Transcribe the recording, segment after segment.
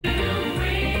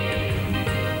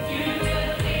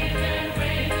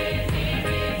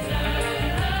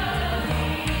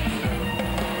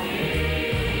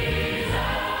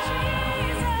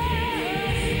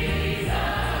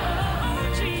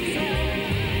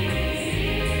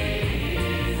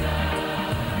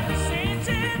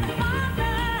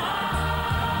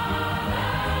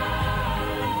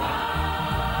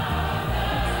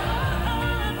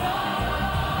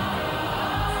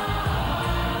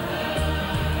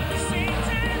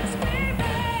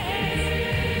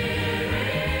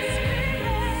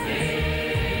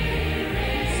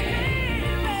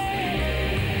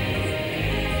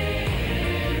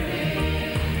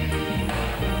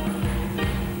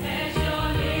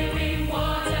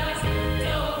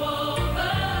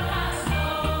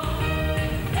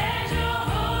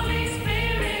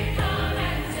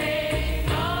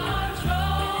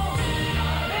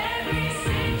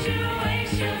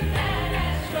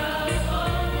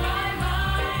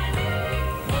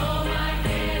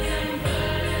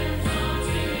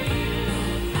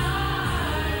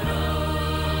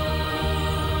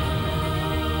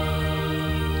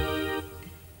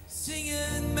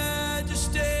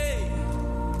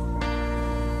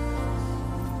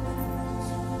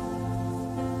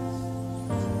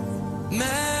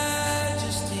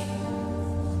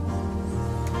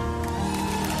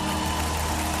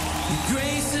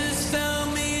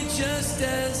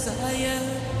I am.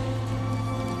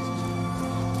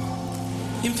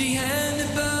 Empty-handed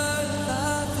but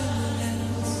love in my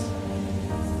hands.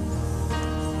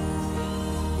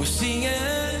 We're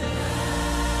singing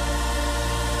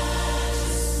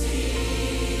Majesty.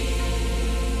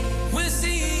 We're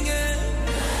singing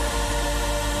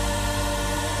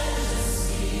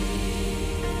Majesty.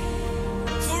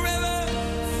 Forever,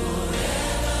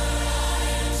 forever I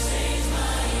am changed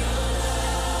by your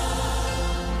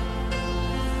love.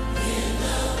 In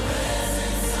the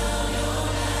presence of your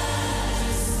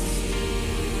majesty.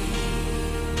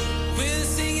 We're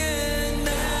singing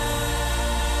majesty.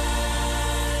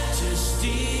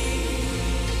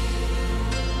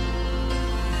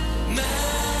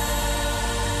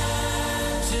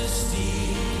 Majesty.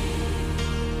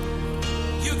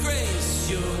 Your grace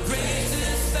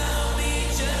has found me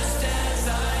just as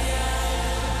I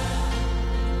am.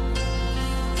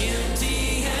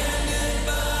 Empty-handed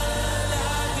but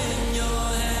alive in your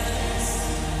hands.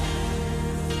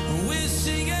 We're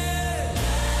singing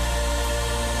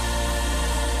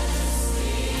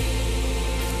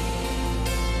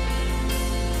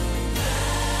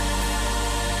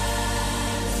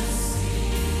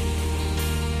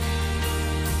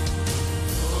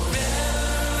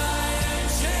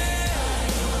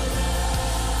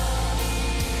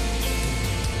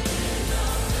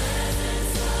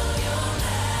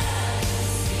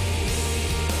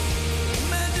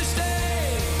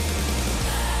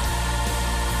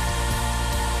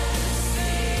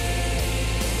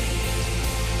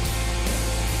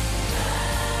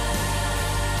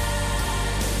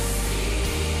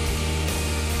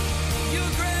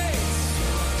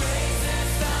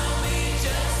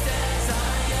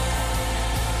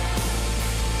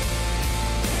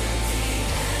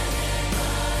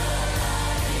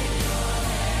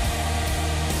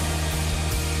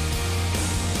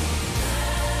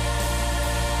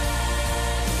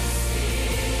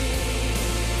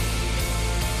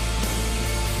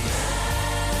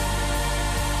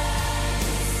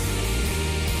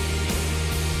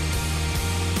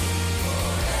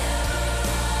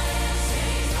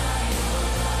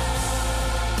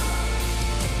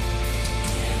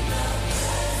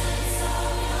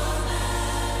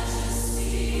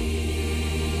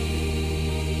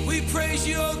praise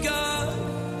you, oh God.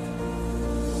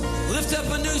 Lift up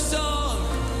a new song.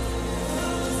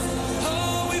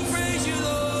 Oh, we praise you,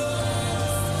 Lord.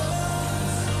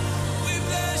 We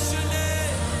bless your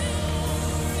name.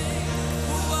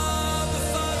 Oh, Abba,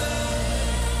 Father.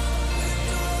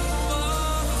 Oh,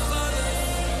 Abba, Father.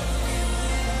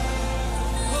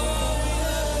 Oh,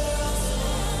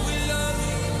 we love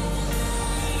you.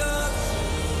 We love you.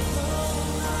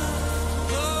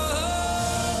 Oh,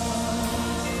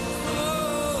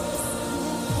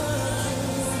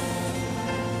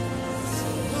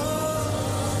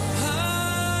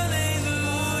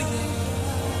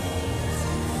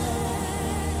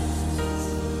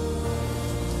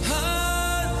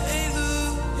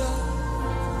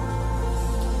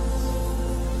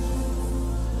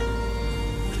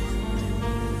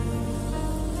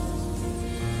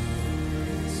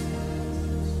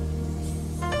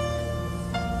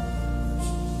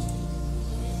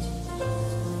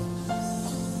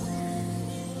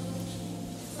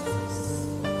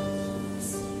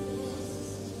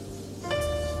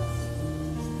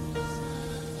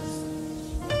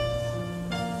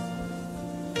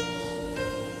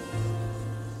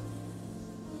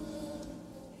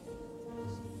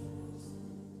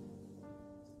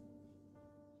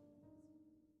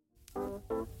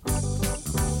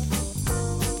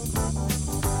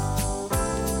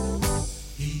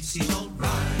 Easy don't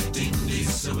ride in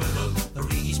this world,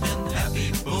 rich man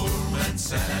happy, poor man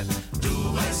sad. Do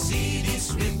I see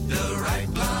this with the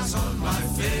right glass on my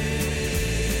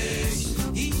face?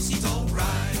 Easy don't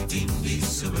ride in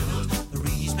this world,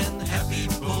 rich man happy,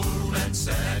 poor man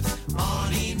sad.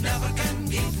 Money never can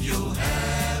give you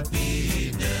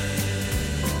happiness.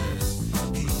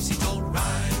 Easy don't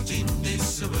ride in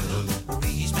this world,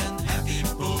 rich man happy,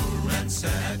 poor man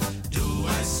sad. Do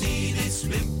I see this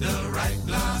with the right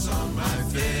glass on my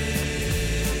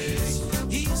face?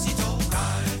 Easy don't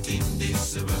ride in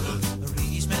this world,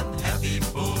 rich man happy,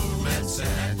 poor man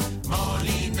sad.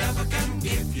 Money never can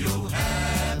give you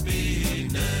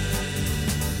happiness.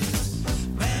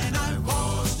 When I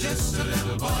was just a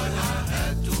little boy, I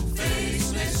had to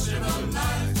face miserable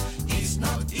life. It's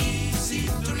not easy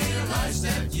to realize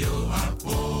that you are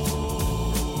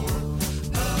poor,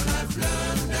 but I've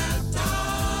learned that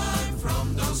time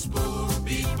from those poor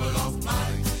people of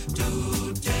mine.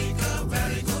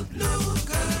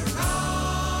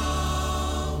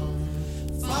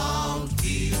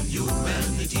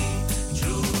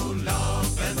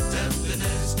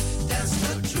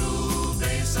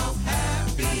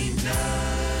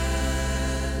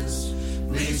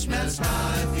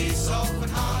 is open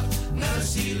heart,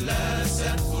 merciless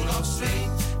and full of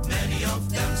strength. Many of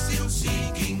them still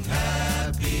seeking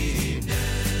happiness.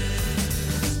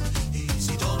 Is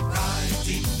it all right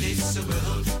in this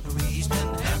world where he's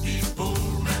been happy, poor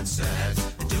and sad?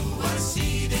 Do I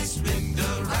see this with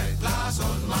the right glass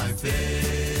on my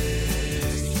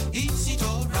face? Is it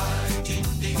all right in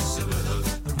this world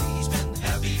where he's been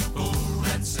happy, poor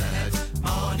and sad?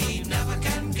 Money never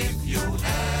can give you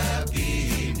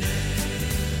happiness.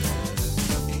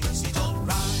 Is it all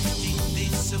right in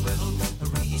this world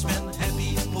where he's been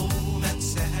happy, poor and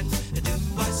sad? Do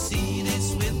I see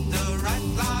this with the right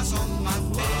glass on my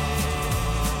face?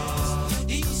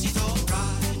 Is it all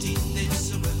right in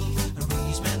this world where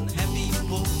he's been happy,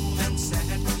 poor and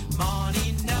sad?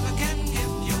 Money never can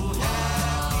give you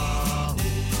happiness.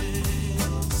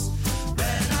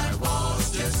 When I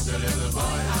was just a little boy,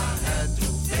 I had to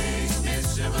face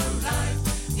miserable life.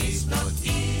 It's not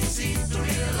easy to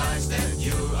realize that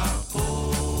you are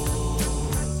poor,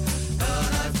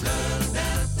 but I've learned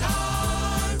that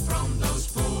time from those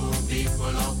poor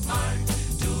people of mine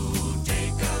to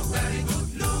take a very good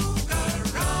look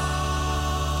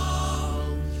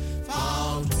around.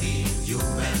 Found in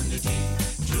humanity,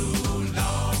 true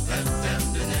love and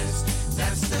tenderness.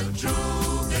 That's the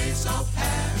true base of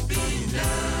happiness.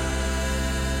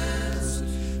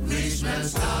 Rich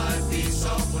man's life is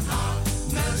open heart,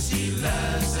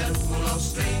 merciless and full of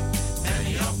strength.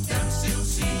 Many of them still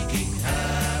seeking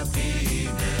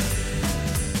happiness.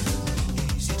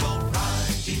 Is it all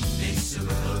right in this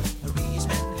world where he's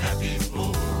been happy,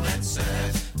 poor and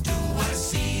sad? Do I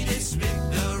see this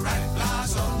with the right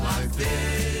glass on my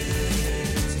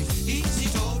face? Is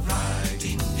it all right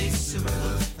in this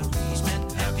world where he's been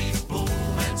happy, poor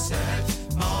and sad?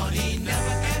 Money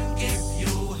never can give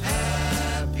you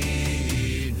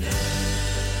happiness.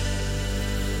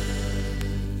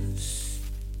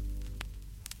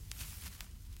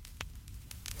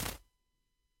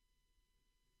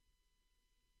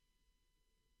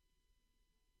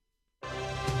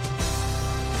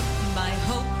 My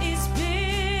hope is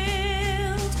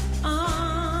built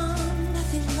on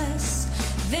nothing less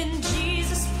than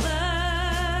Jesus'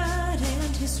 blood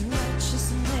and his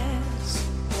righteousness.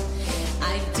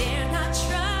 I dare not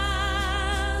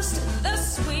trust the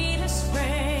sweetest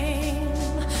frame,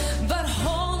 but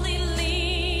wholly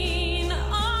lean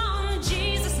on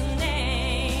Jesus'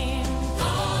 name.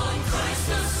 On Christ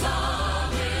the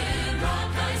solid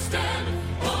rock I stand,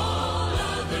 all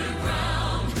other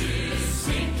ground is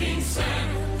sinking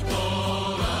sand.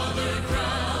 All other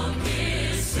ground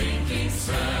is sinking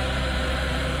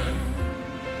sand.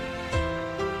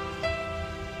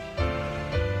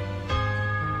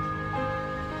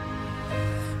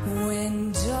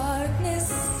 When darkness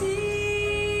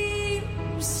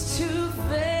seems to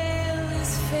veil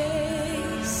his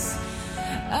face,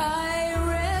 I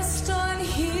rest on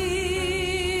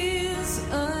his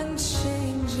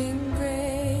unchanging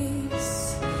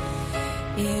grace.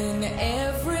 In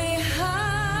every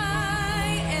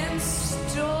high and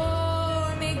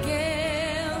stormy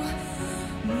gale,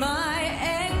 my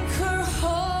anchor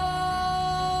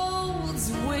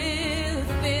holds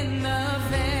within the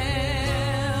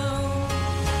veil.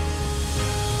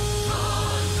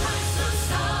 On Christ the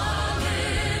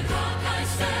solid rock I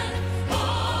stand,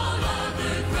 all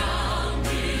other ground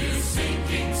is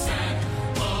sinking sand.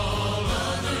 All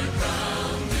other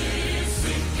ground is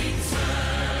sinking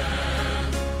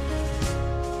sand.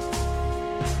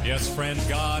 Yes, friend,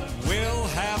 God will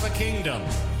have a kingdom.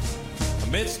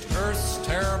 Amidst earth's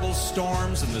terrible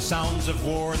storms and the sounds of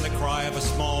war and the cry of a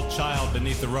small child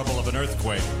beneath the rubble of an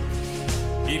earthquake,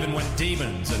 even when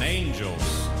demons and angels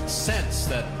sense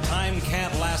that time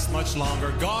can't last much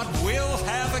longer, God will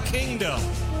have a kingdom.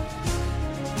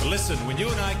 But listen, when you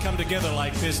and I come together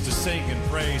like this to sing and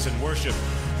praise and worship,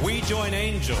 we join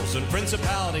angels and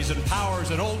principalities and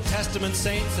powers and Old Testament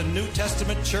saints and New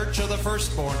Testament church of the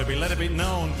firstborn to let it be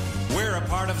known we're a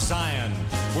part of Zion.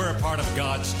 We're a part of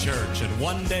God's church. And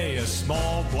one day a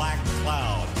small black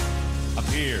cloud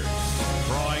appears,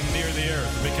 drawing near the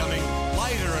earth, becoming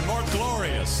lighter and more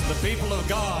glorious. The people of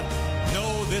God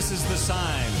know this is the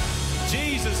sign.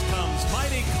 Jesus comes,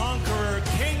 mighty conqueror,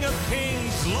 King of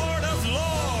kings, Lord of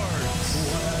lords.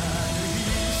 When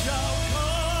he shall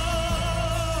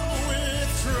come with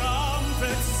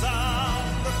trumpet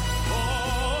sound,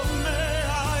 oh, may I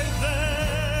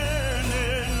then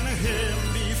in him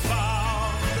be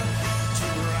found, to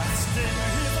rest in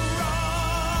his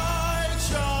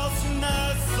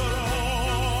righteousness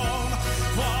alone,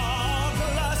 for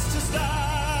blessed to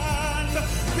stand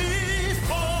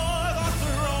before the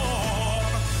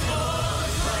throne. Oh,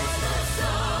 Christ the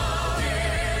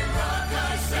solid rock I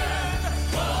stand.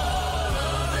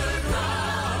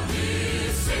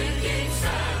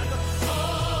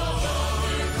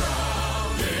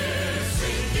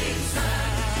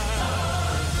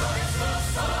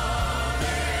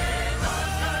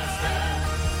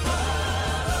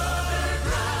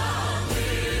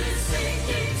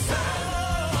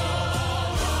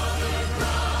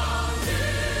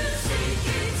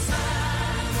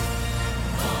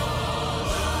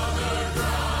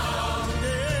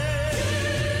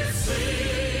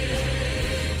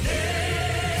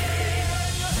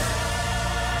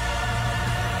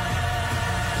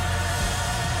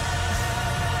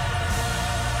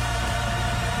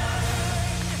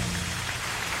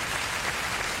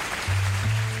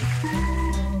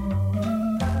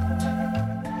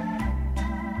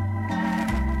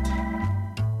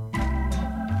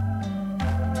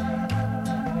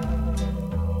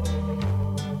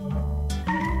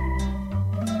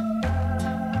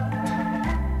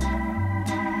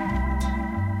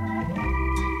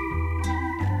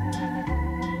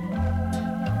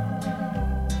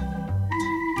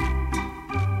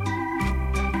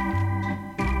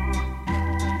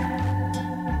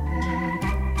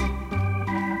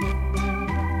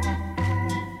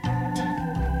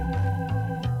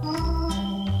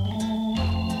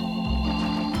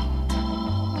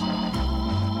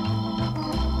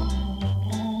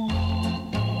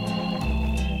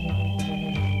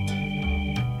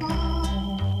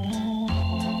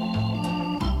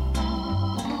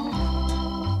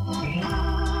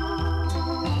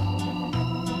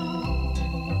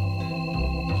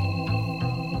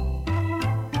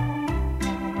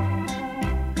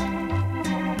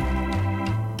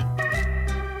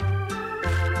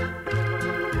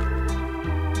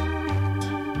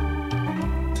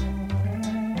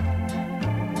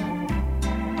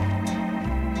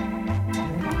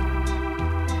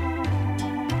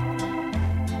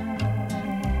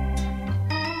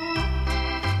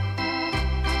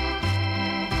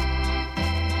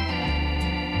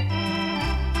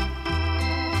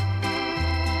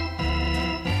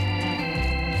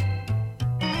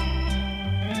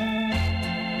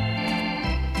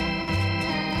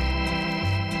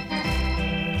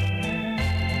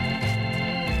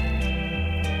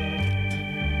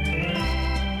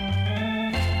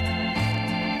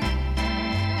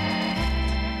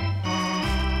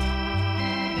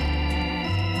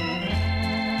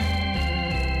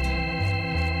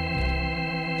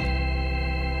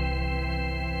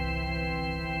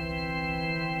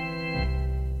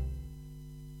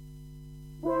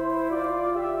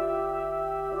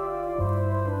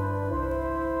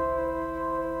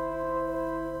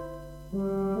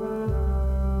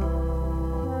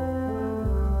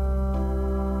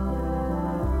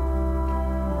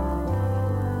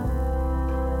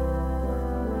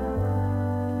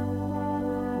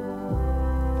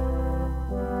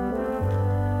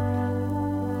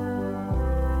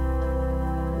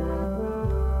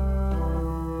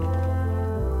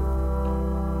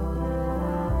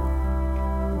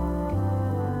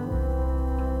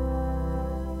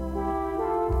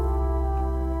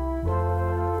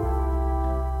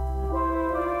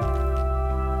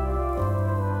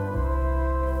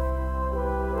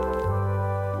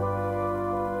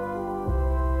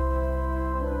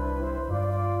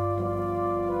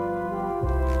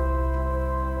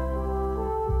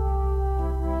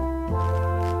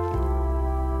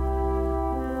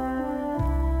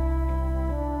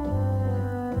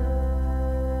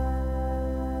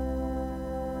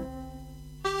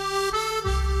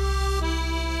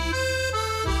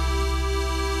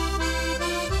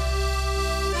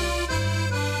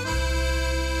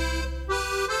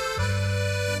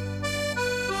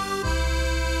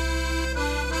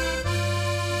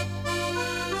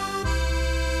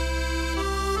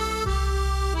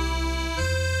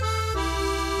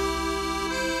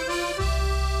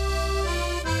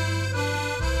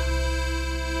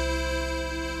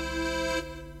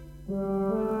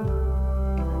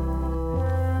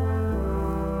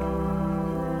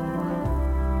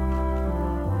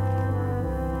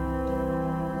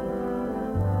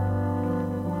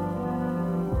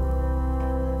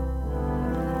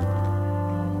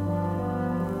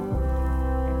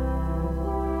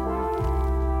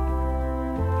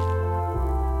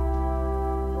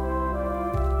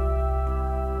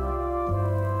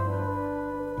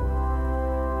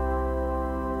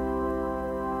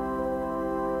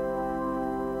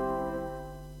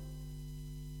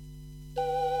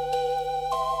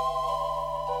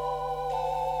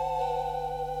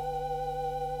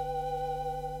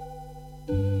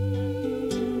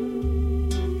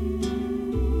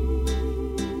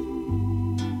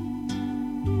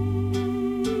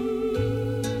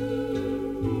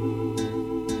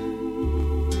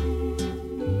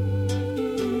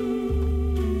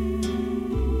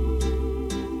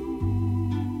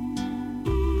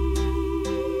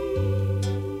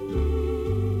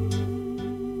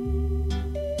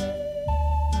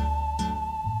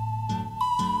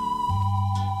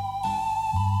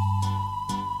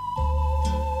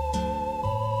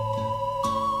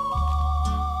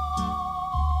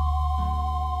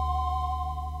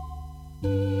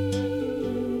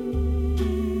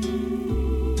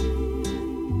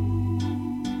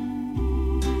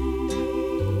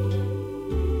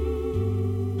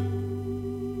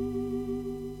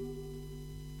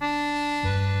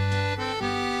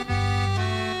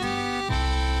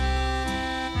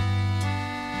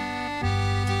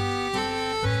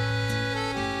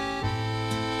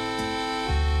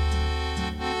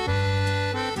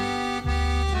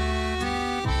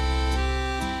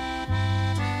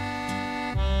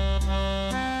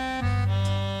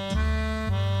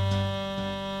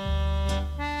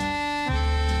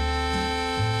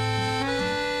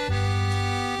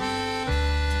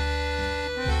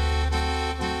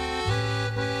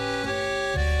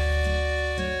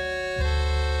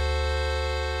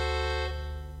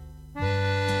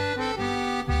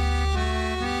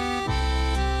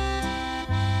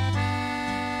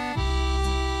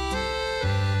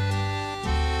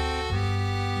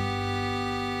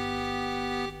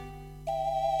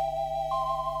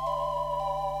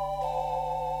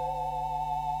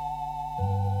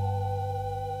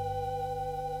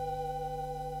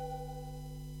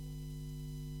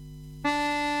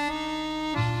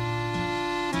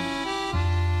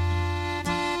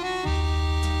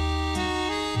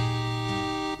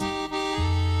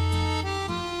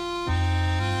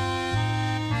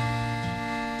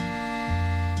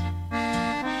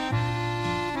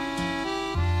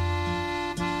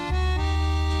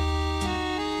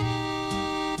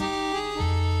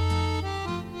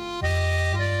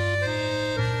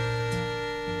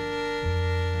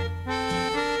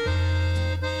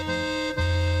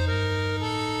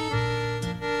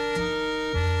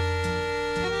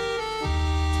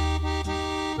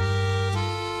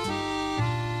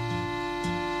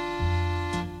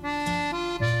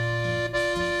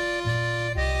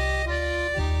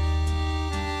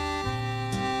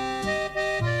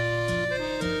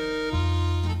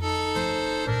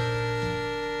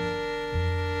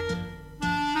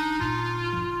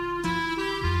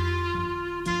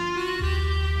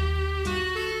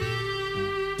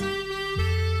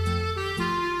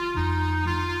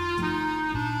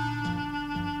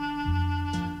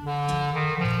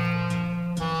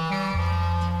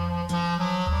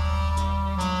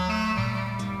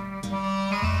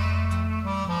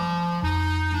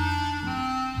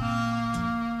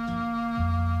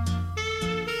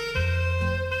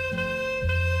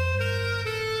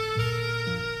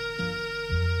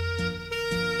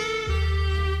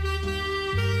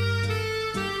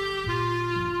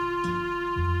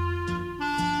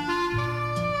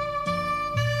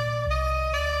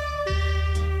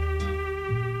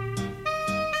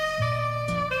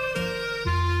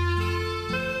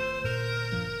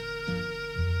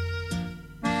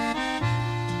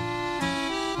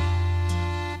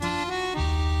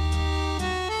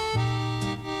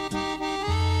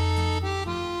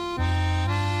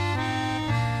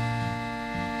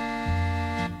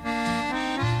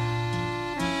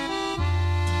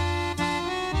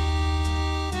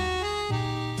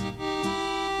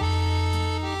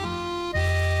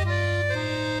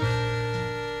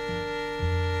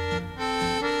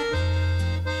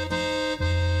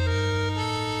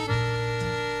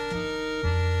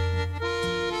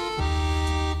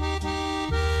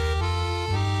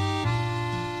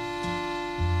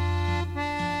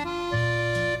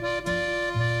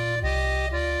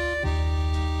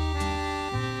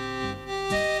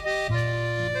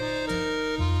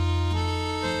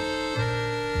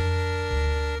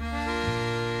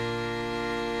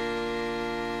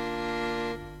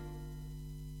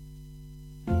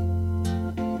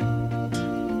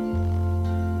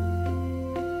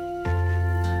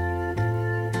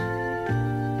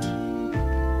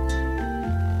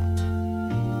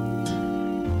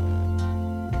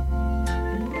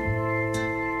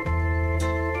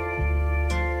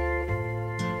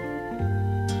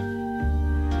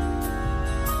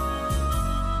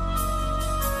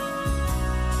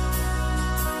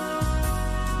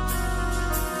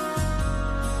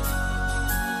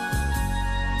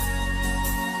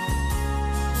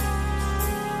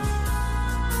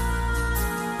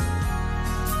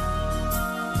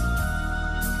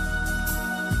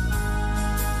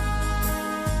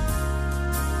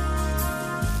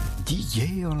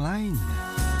 DJ Online.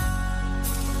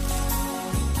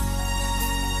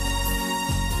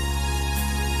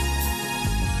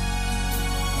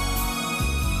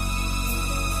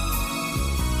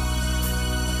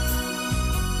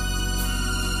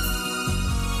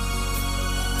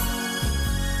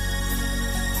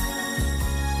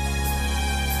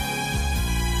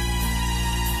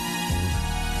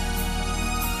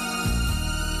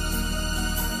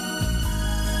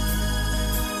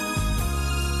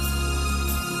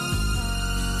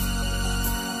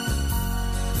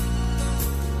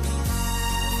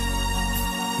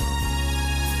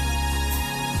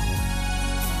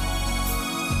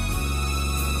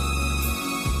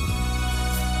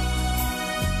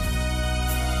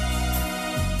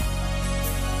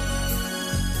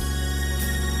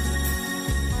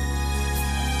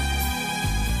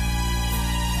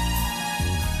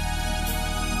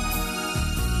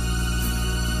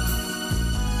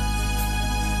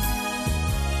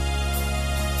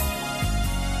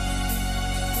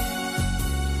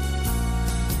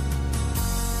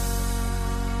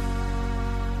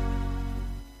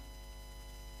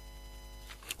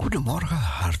 Goedemorgen,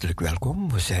 hartelijk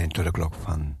welkom. We zijn tot de klok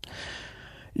van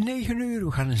 9 uur.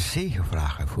 We gaan een zegen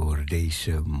vragen voor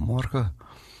deze morgen.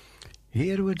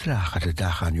 Heer, we dragen de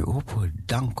dag aan u op. We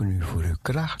danken u voor uw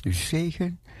kracht, uw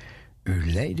zegen,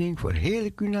 uw leiding.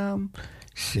 Verheerlijk uw naam.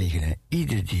 Zegenen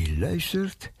ieder die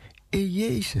luistert. In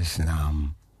Jezus'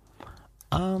 naam.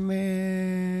 Amen.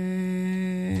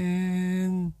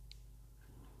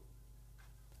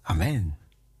 Amen.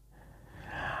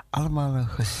 Allemaal een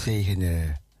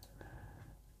gezegende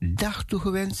dag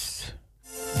toegewenst.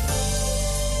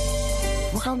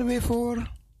 We gaan er weer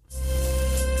voor.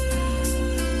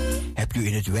 Hebt u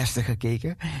in het westen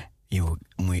gekeken? Je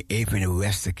moet even in het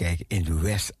westen kijken. In het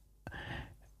west.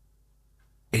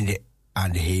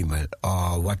 Aan de hemel.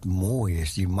 Oh, wat mooi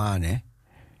is die maan, hè?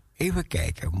 Even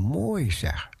kijken. Mooi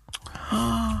zeg.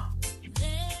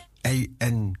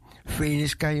 En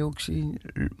Venus kan je ook zien.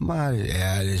 Maar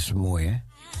ja, dat is mooi, hè?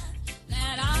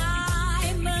 That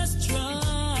I must trust.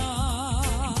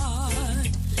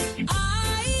 I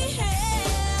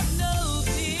have no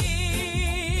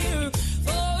fear,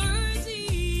 for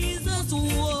Jesus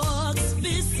walks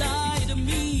beside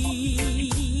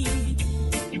me,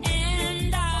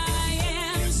 and I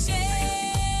am sheltered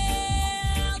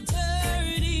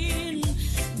in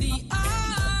the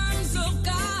arms of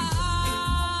God.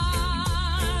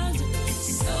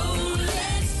 So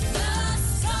let the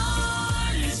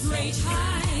stars rage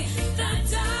high, the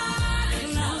dark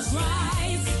clouds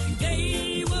rise.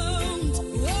 They won't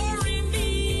worry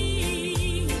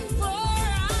me, for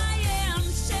I am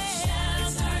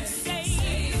sheltered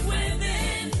safe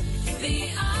within the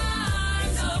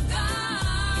arms of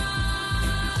God.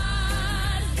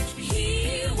 He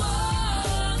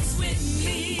walks with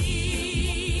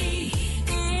me,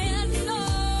 and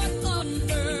naught on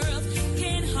earth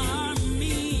can harm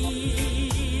me.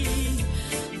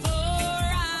 For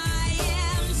I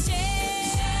am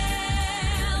sheltered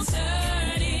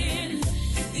in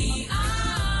the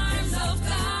arms of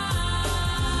God.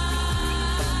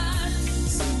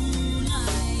 Soon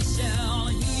I shall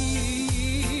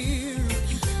hear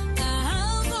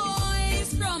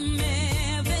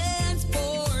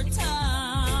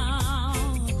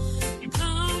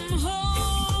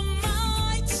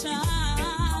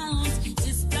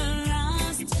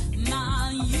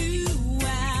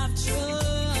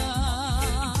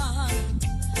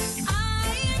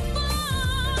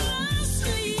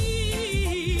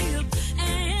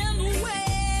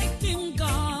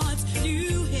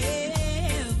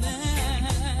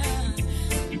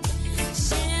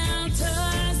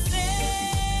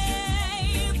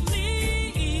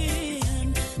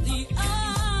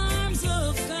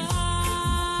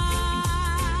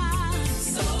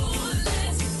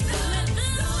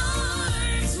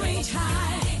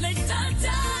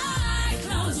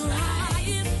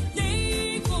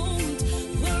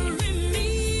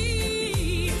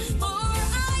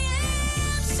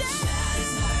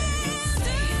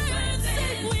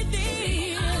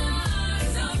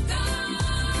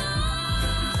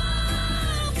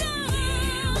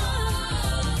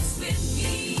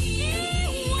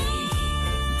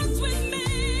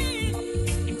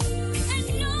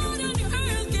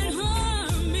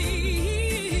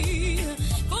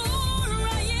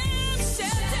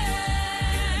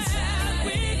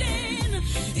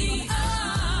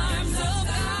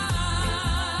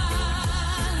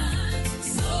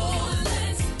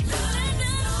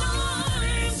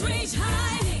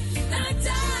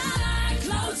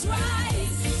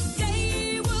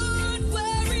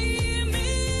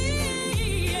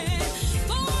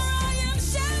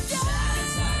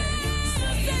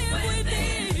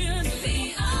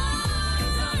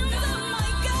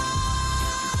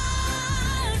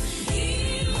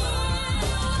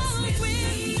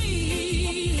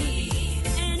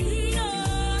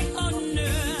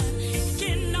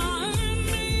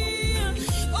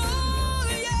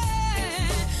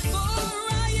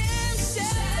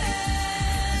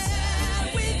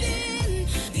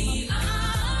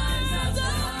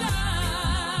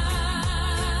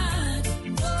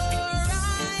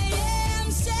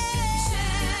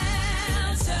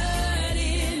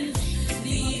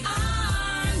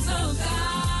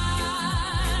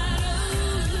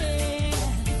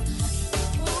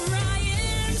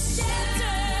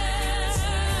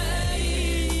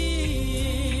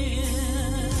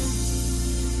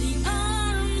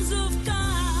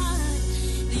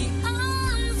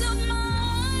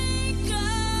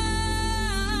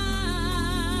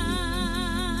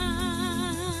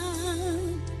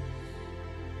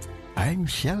I'm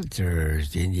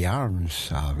sheltered in the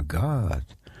arms of God.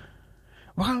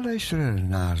 We gaan luisteren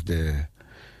naar de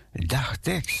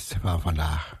dagtekst van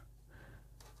vandaag.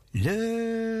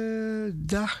 De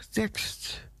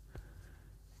dagtekst.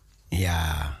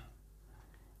 Ja.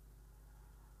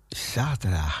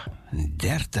 Zaterdag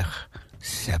 30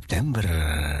 september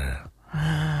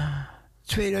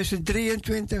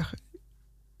 2023.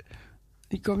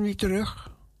 Ik kom niet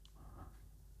terug.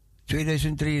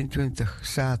 2023,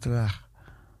 zaterdag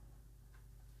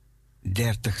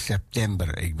 30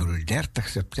 september. Ik bedoel 30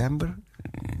 september,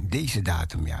 deze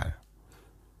datum, ja.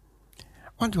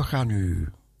 Want we gaan nu,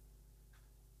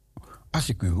 als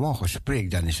ik u morgen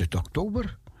spreek, dan is het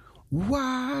oktober.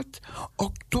 Wat?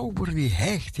 Oktober die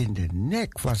hecht in de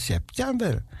nek van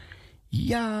september.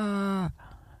 Ja,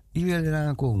 die wil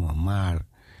eraan komen, maar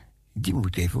die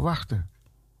moet even wachten.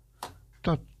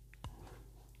 Tot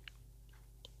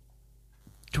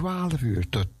 12 uur,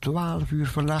 tot 12 uur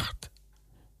vannacht.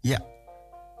 Ja.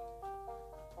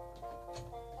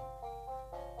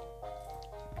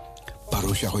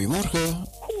 Parousia, goedemorgen.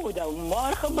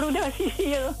 Goedemorgen, broeder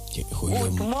Cecile.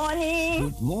 Good morning.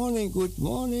 Good morning, good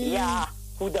morning. Ja,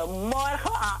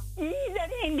 goedemorgen aan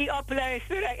iedereen die op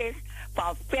luisteren is.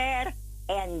 Van ver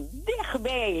en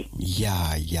dichtbij.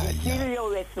 Ja.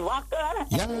 Cecile is wakker.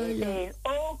 Ja, en we ja. zijn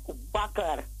ook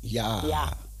wakker. Ja.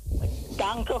 We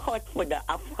danken God voor de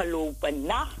afgelopen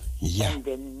nacht. Ja. En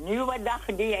de nieuwe dag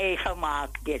die hij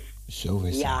gemaakt is. Zo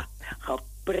is het. Ja,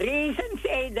 geprezen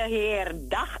zij de Heer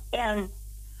dag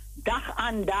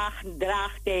aan dag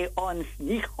draagt hij ons.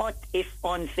 Die God is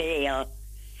ons heil.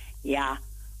 Ja,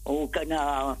 ook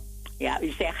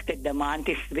u zegt het, de maand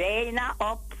is bijna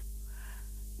op.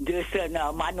 Dus,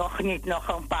 maar nog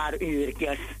een paar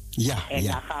uurtjes. Ja, en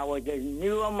ja. dan gaan we de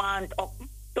nieuwe maand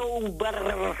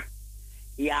oktober.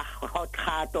 Ja, God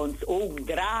gaat ons ook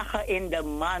dragen in de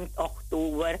maand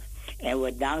oktober. En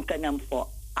we danken hem voor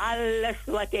alles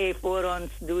wat hij voor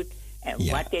ons doet. En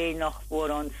wat hij nog voor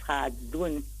ons gaat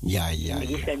doen. Ja. Er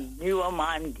is een nieuwe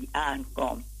maand die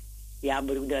aankomt. Ja,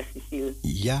 broeder Cecile.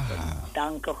 Ja.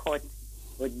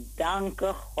 We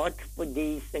danken God voor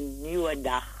deze nieuwe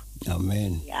dag.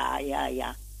 Amen.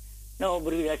 Ja. Nou,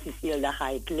 broeder Cecile, dan ga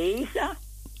ik lezen.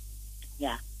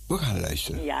 Ja. We gaan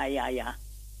luisteren. Ja.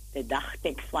 De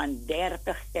dagtekst van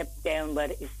 30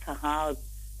 september is gehaald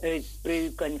uit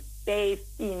Spreuken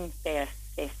 15, vers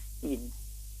 16.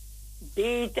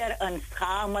 Beter een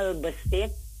schamel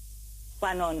bezit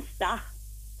van ontzag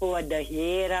voor de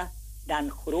Heere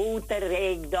dan grote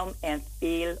rijkdom en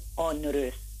veel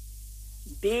onrust.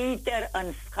 Beter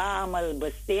een schamel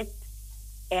bezit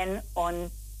en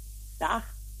ontzag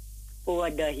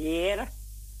voor de Heer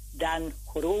dan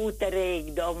grote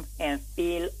rijkdom en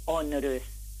veel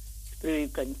onrust.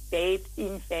 Spreuken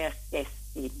 15, vers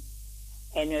 16.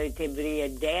 En uit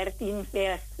Hebreeën 13,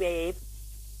 vers 5.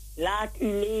 Laat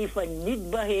uw leven niet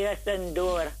beheersen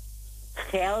door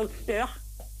geldzucht.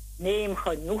 Neem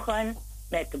genoegen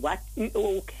met wat u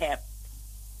ook hebt.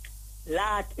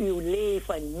 Laat uw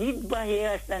leven niet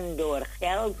beheersen door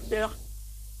geldzucht.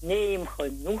 Neem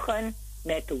genoegen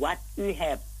met wat u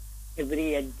hebt.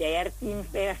 Hebreeën 13,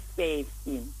 vers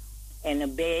 15. En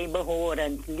een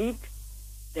bijbehorend lied.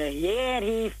 De Heer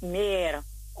heeft meer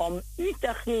om u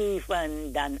te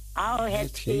geven dan al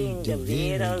hetgeen de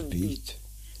wereld biedt.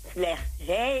 Slechts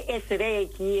Hij is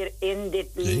rijk hier in dit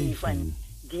leven,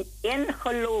 die in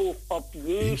geloof op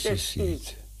Jezus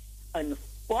ziet. Een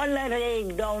volle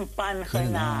rijkdom van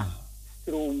genade,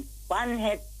 stroom van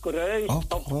het kruis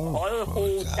op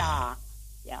Golgotha.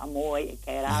 Ja, mooi, ik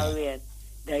herhaal weer.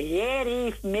 De Heer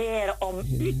heeft meer om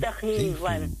u te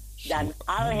geven dan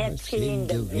al hetgeen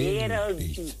de wereld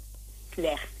biedt.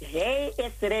 Slechts Hij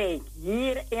is rijk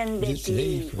hier in dit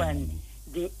leven,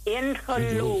 die in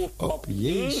geloof op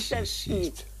Jezus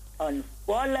ziet. Een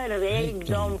volle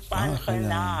rijkdom van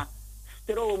genade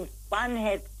stroomt van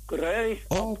het kruis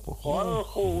op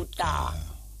Golgotha.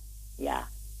 Ja,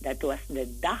 dat was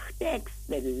de dagtekst,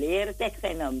 de leertekst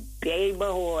en een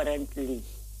bijbehorend lied.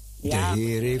 Ja. De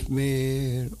Heer heeft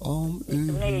meer om u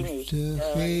te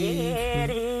geven. De Heer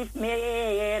heeft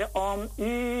meer om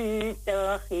u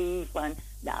te geven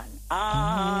dan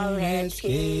al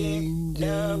hetgeen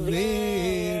de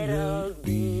wereld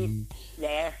biedt.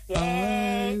 Slechts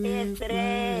Hij is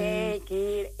rijk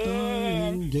hier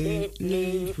in dit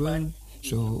leven,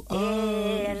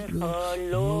 in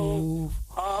geloof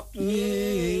op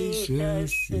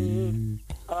Jezus ziet.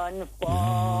 Een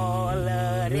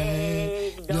volle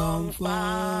rijkdom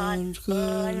van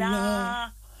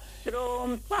genade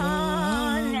stroomt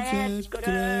van het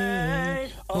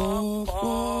kruis op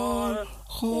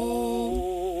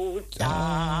Golgotha.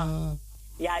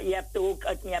 Ja, je hebt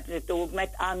je hebt het ook met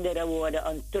andere woorden.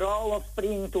 Een trouwe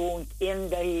vriend woont in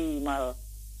de hemel.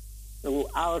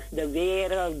 Zoals de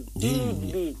wereld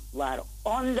niet biedt,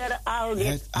 waaronder al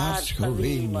dit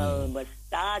aardgewemel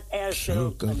bestaat er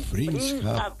zulke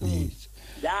vriendschap niet.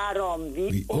 Daarom,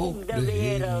 wie ook de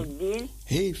wereld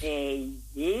dient,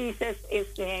 Jezus is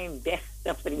mijn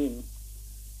beste vriend.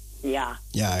 Ja.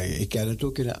 Ja, ik ken het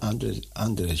ook in een andere...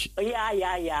 Ja.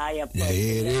 De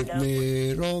Heer heeft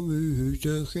meer om u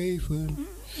te geven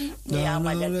dan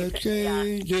al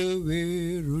hetgeen de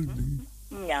wereld biedt.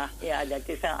 Ja, dat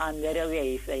is een andere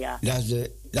wijze, ja.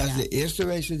 Dat is de eerste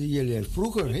wijze die je leert.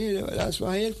 Vroeger, dat is wel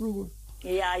heel vroeger.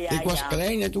 Ja. Ik was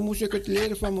klein en toen moest ik het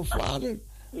leren van mijn vader.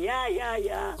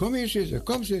 Ja. Kom hier zitten,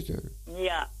 kom zitten.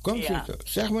 Ja. Kom zitten,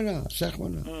 zeg maar na.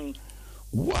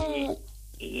 Wat?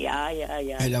 Ja.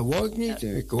 En dat wou ik niet,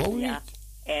 ik wou niet.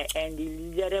 En die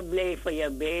liederen bleven je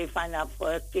bij vanaf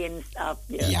kind af.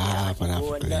 Ja,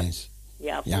 vanaf kind.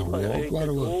 Ja, vroeger uit het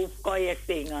hoofd kon je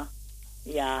zingen.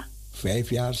 Ja. 5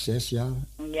 jaar, 6 jaar.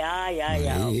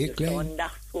 Ja. Op de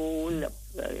zondagschool,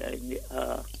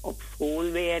 op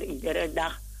school weer, iedere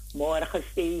dag. Morgen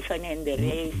zegen in de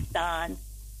rij staan.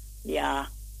 Ja,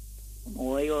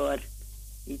 mooi hoor.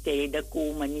 Die tijden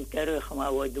komen niet terug,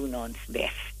 maar we doen ons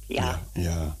best. Ja.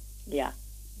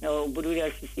 Nou,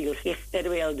 broeder Cecile,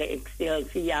 gisteren wilde ik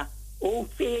Sylvia ook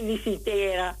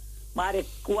feliciteren, maar het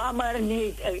kwam er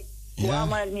niet.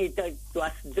 Het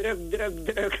was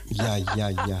druk.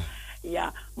 Ja.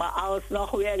 Ja, maar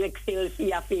alsnog wil ik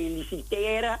Sylvia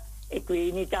feliciteren. Ik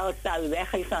weet niet als ze al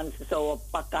weg is, want ze zou op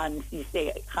vakantie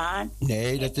gaan.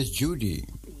 Nee, dat is Judy.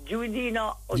 Judy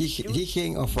nou... Die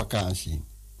ging op vakantie.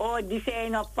 Oh, die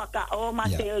zijn op vakantie. Oh, maar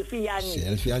Sylvia niet.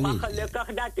 Sylvia niet. Maar gelukkig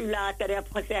dat u later hebt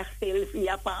gezegd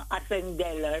Sylvia van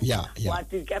Assendeller. Ja.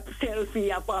 Want ik heb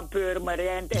Sylvia van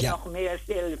Purmerend en nog meer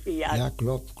Sylvia. Ja,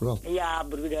 klopt. Ja,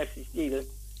 broeder Cecile.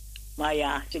 Maar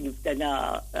ja, ze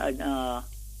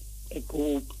heeft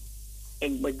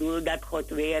ik bedoel dat God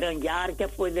weer een jaartje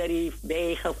voor de heeft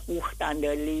bijgevoegd aan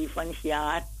de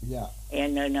levensjaar. Ja.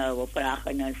 En we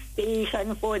vragen een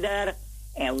zegen voor haar.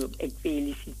 En ik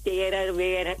feliciteer haar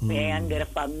weer. Wij en de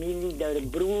familie, de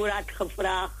broer had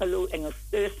gevraagd, geloof en een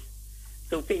zus.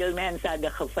 Zoveel mensen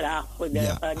hadden gevraagd voor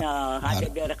de,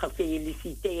 hadden er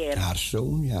gefeliciteerd. Haar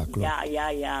zoon, ja, klopt.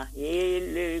 Ja. Heel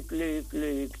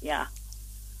leuk.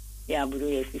 Ja,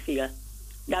 broer Cecile.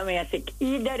 Dan wens ik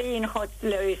iedereen Gods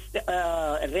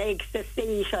rijkste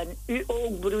zegen. U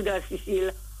ook, broeder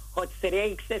Cecile. Gods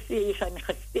rijkste zegen,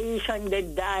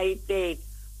 gestegende tijd.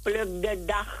 Pluk de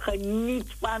dag, geniet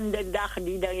van de dag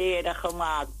die de Heer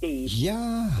gemaakt heeft.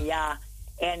 Ja.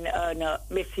 En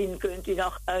misschien kunt u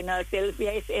nog...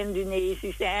 Sylvia is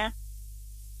Indonesisch, hè?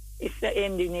 Is ze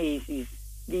Indonesisch?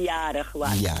 Die jarig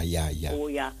was. Ja. Oh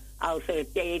ja. Als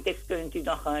er tijd is, kunt u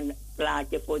nog een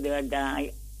plaatje voor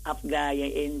de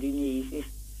afdraaien Indonesisch.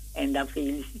 En dan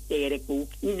feliciteer ik ook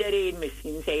iedereen.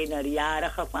 Misschien zijn er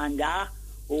jarigen vandaag.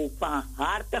 Ook van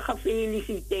harte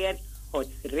gefeliciteerd. Gods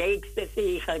rijkste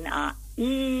zegen aan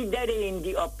iedereen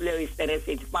die op luisteren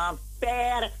zit. Van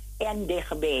ver en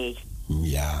dichtbij.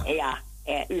 Ja. Ja.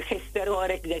 En gisteren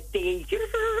hoorde ik de thee.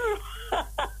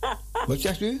 Wat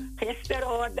zegt u? Gisteren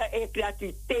hoorde ik dat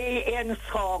u thee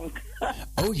inschonk.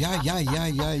 Oh ja.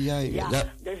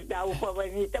 Dus daar hoeven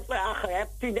we niet te vragen.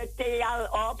 Hebt u de thee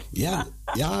al op? Ja,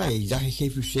 ik dacht, ik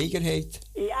geef u zekerheid.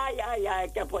 Ja,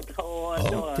 ik heb het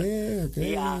gehoord. Oké.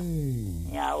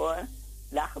 Ja hoor.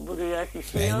 Dag broer Cecile.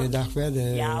 Fijne dag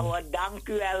verder. Ja hoor, dank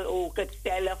u wel ook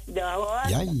hetzelfde hoor.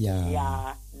 Ja.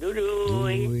 Ja,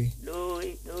 doei.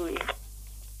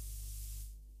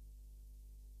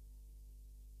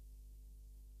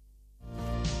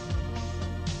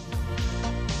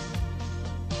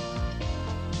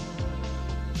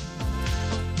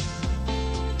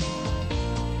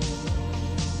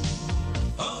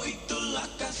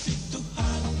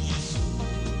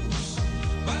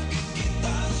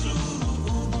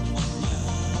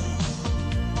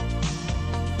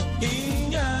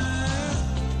 Hingga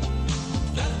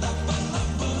tak pernah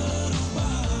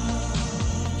berubah.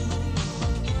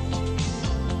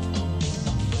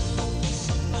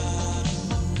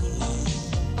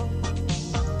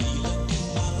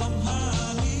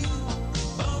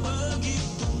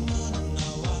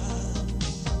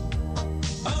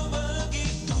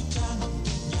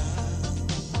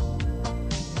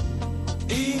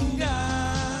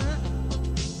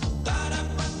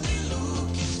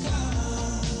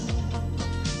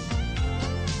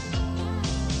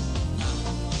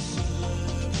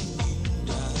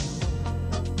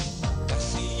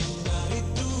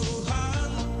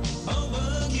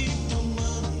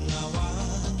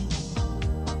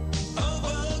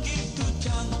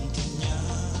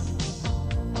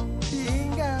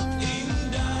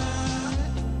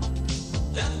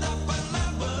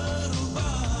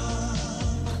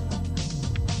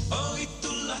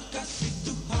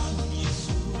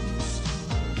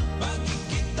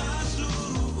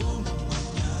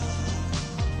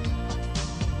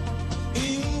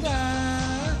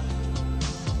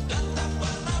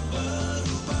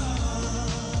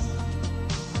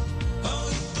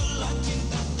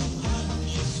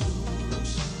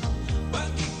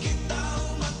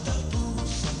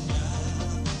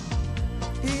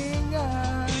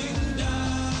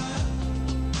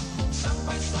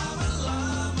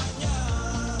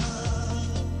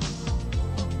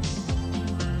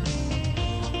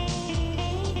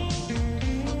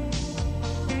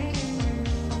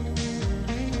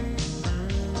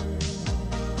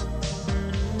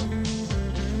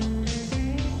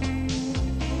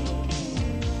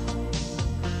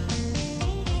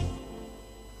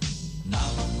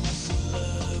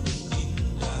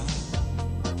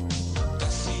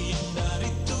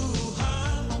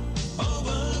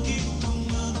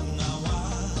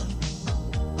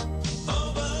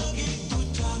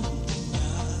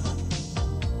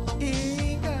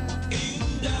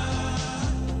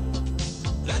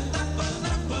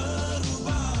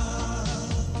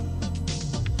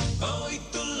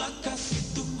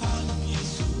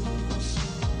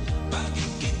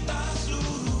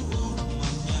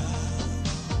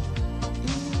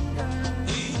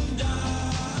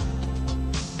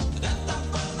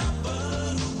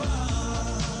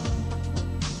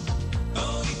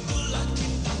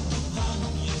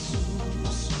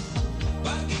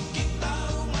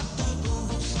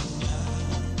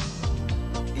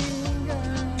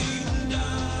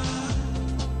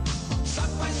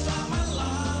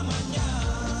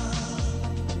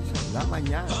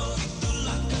 selama-lamanya. Oh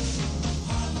itulah kasih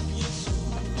Tuhan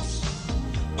Yesus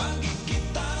bagi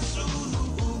kita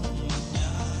seluruh umatnya.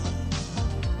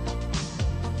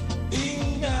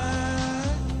 Indah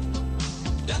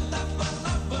dan tak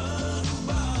pernah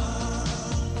berubah.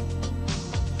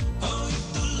 Oh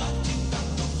itulah cinta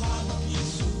Tuhan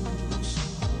Yesus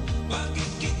bagi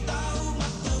kita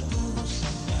umat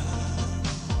tebusnya.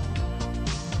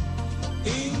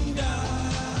 Indah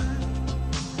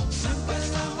sampai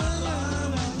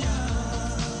selama-lamanya.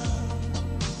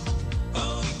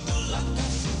 Oh itulah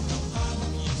kasih Tuhan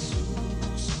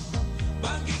Yesus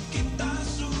bagi kita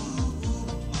seluruh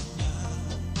umatnya.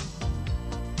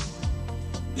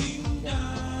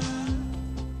 Indah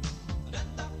dan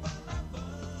tak pernah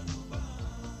berubah.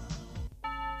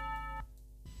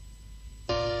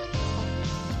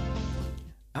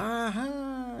 Aha,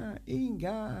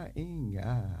 Inga.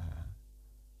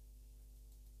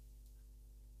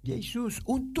 Yesus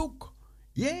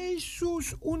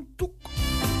untuk.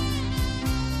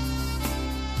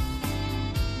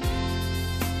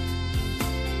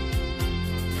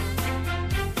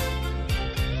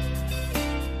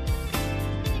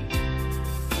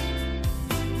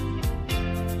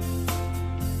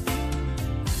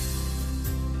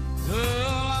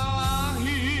 Telah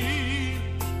lahir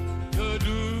ke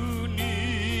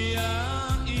dunia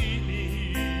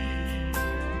ini,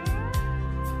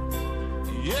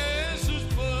 Yesus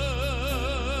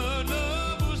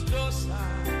penebus dosa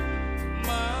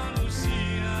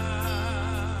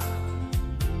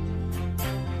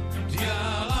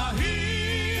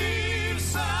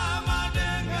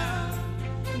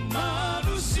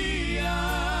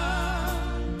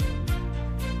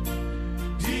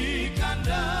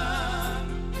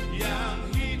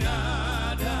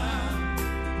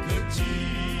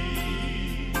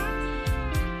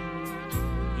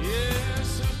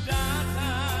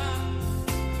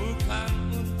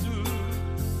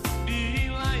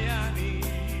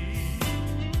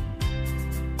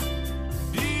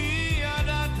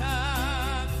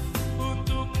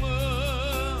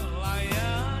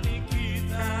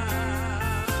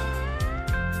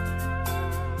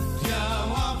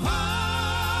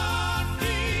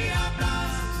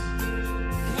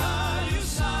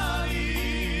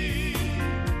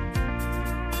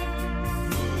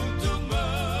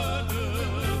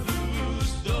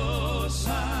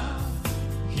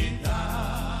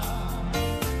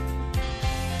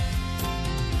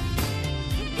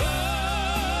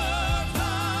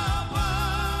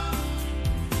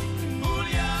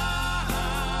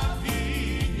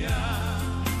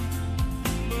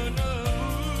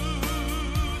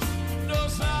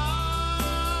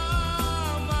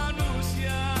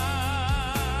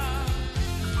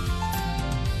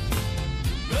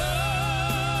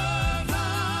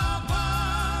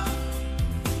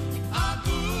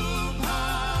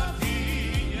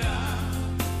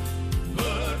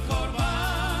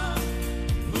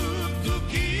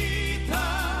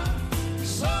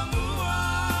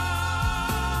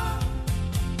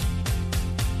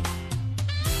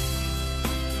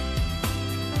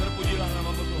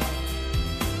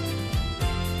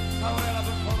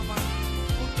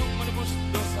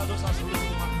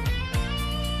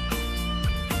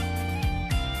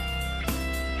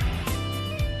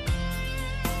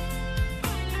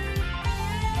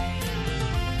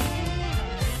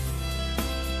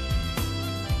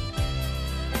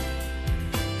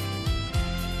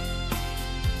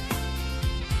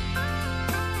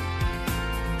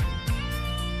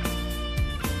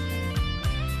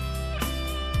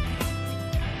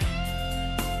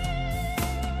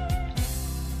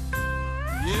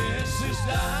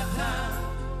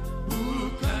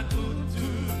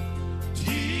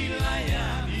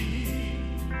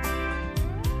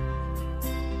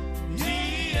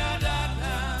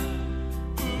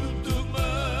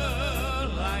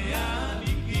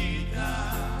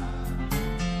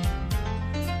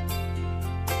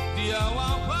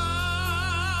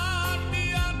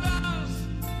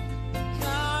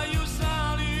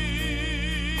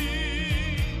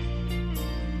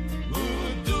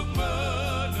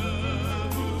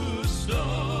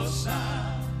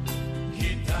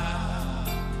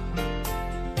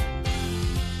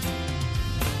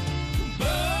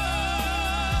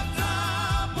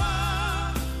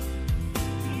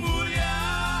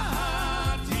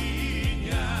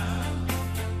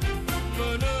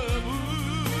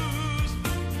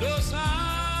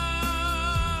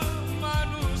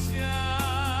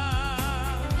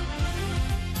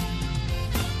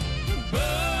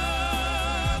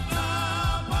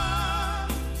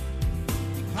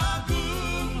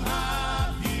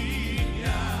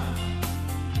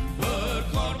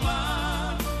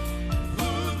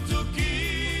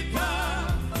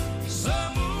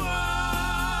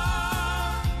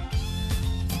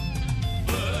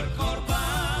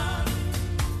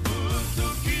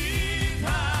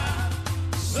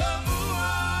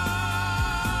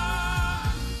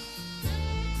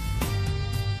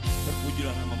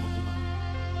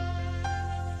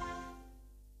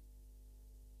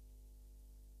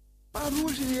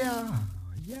Parousia.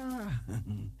 Ja.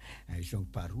 Hij zong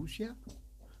Parousia.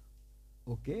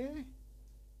 Oké.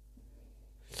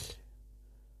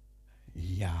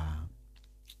 Ja.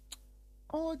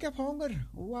 Oh, ik heb honger.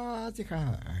 Wat? Ik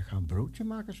ga een broodje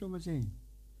maken zometeen.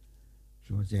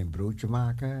 Zometeen een broodje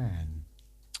maken en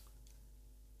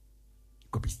een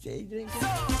kopje thee drinken.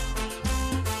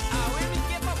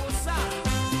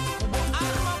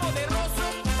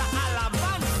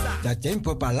 Da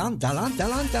tempo palanta, lanta,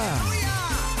 lanta.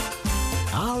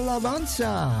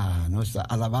 Alabanza. Nostra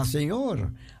alaba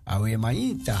Señor. Awe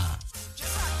maita.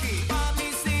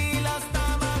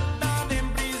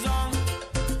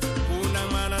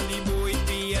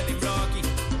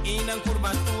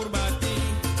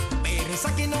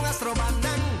 Aquí no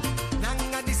astrobandan,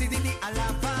 nanga decidí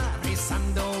alaba,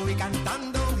 rezando y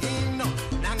cantando himno,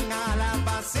 nanga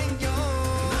alaba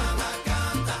Señor, nanga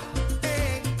canta,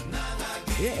 nanga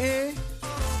grita,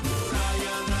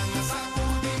 muralla nanga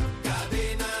sacudi,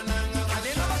 cadena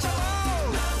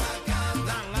bachao,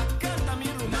 nanga canta mi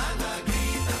rumbo, nanga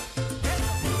grita,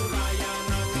 muralla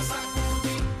nanga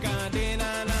sacudi, cadena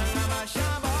nanga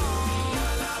bachao,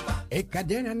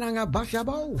 Cadena nanga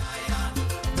bachao.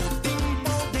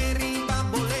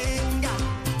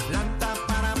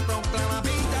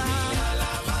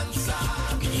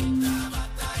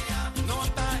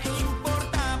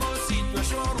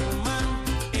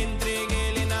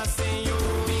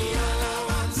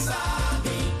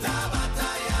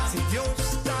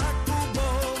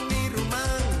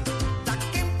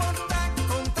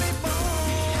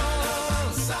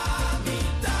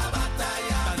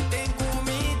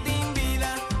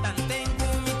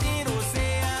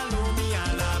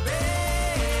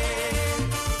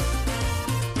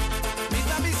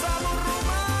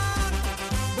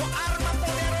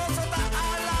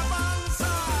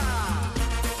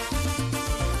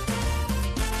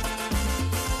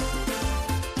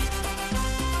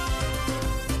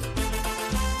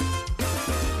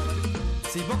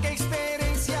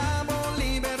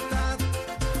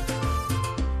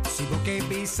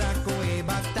 Saco e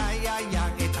batalla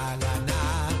ya que está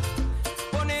ganar.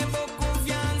 Ponemos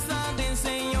confianza en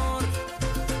Señor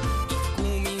y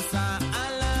comienza a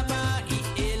alabar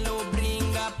y Él lo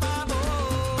brinda pa'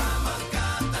 vos. Vamos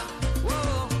canta,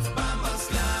 oh, vamos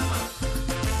clama.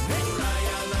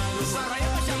 Muralla na lo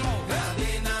bachamo,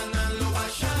 cadena na lo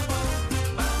bachamo.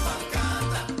 Vamos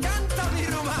canta, canta mi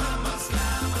rumba. Vamos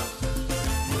clama.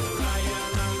 Muralla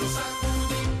na lo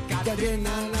sacudi,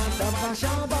 cadena na lo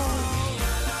bachamo.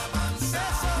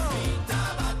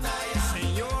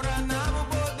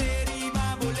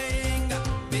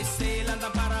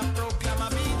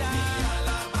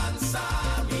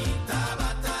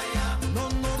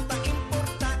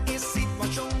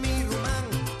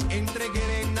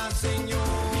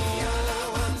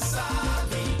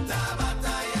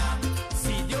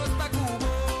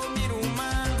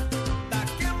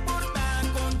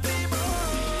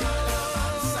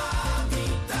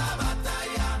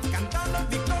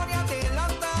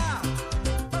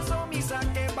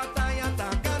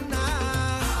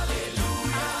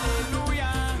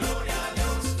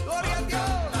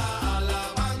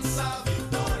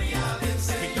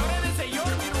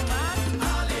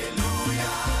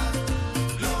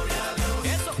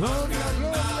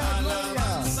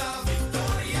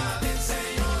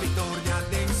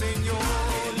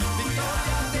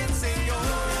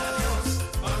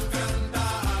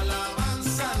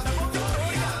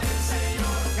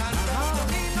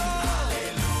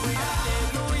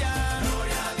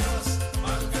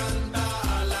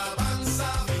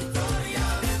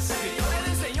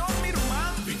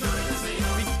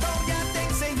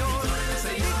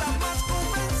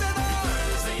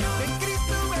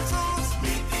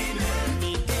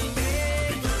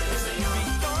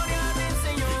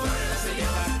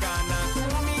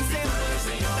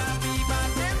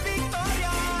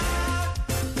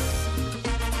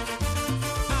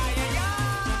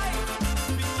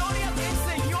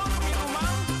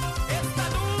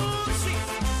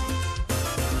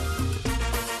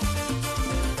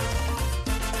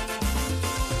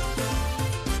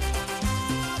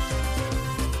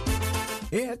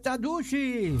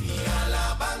 Tadushi.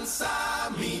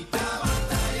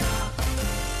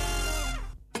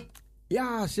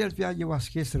 Ja, Sylvia, je was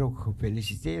gisteren ook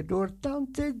gefeliciteerd door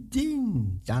Tante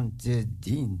Dien. Tante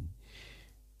Dien.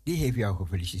 Die heeft jou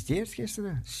gefeliciteerd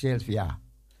gisteren, Sylvia.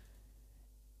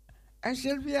 En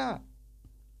Sylvia,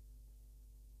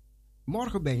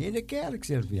 morgen ben je in de kerk,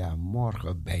 Sylvia.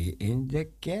 Morgen ben je in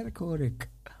de kerk, hoor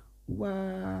ik.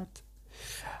 Wat?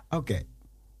 Oké.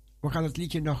 We gaan het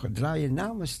liedje nog draaien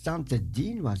namens Tante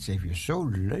Dien, want ze heeft je zo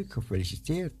leuk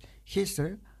gefeliciteerd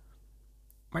gisteren.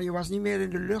 Maar je was niet meer in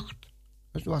de lucht.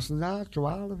 Het was na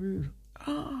 12 uur.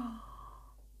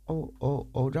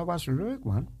 Oh, dat was leuk,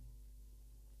 man.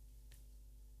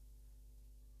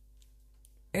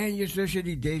 En je zusje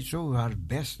die deed zo haar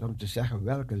best om te zeggen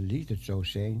welke lied het zou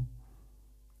zijn.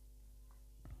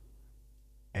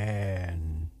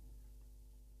 En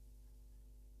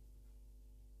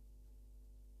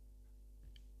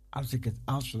als ik het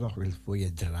alsnog wil voor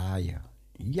je draaien.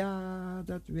 Ja,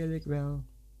 dat wil ik wel.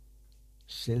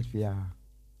 Sylvia.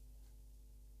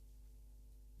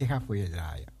 Ik ga voor je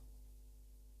draaien.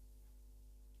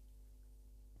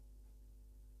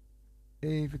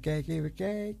 Even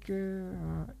kijken.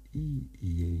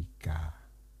 H-I-J-K.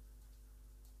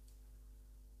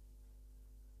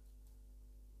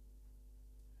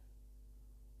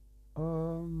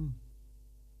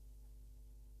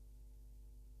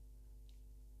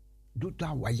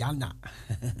 Duta Wayana.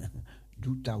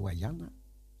 Duta Wayana?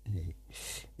 Nee.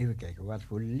 Even kijken wat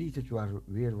voor lied het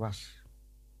weer was.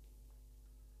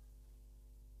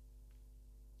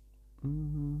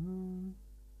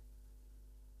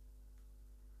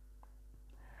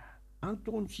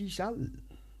 Anton Cisal.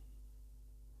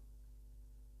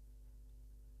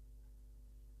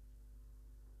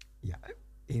 Ja,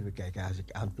 even kijken als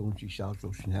ik Anton Cisal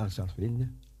zo snel zal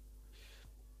vinden.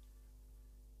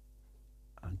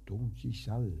 Anton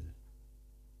Cisal.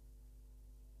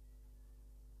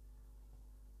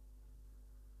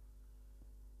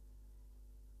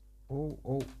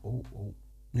 Oh.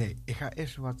 Nee, ik ga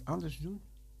eerst wat anders doen.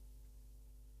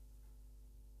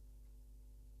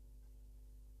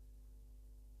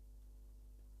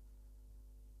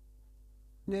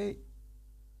 Nee,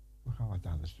 we gaan wat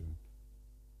anders doen.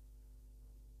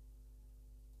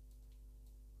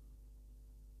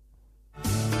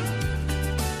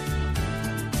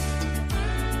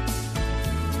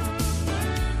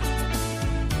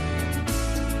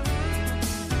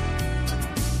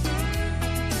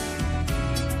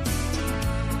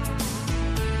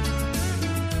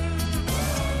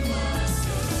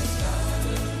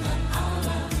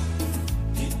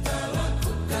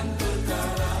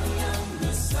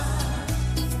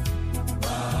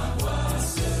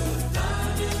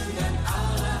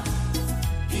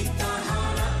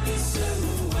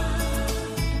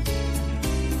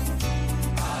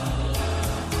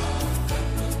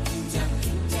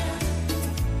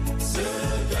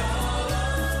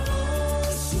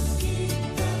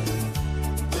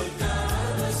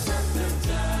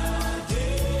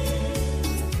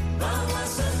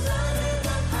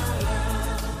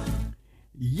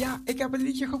 Ik heb een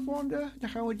liedje gevonden, dan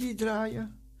gaan we die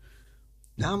draaien.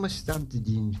 Namens Tante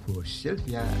Dien voor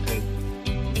Sylvia uit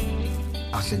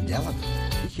Assendelft,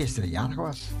 die gisteren jarig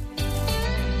was.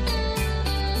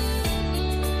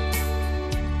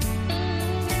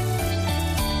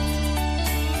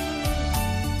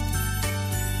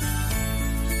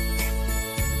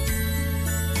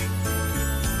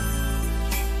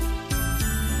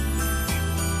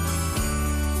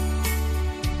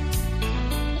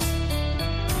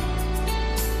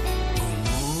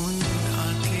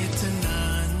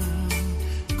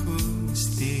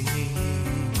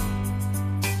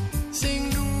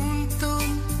 Sing dun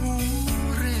tum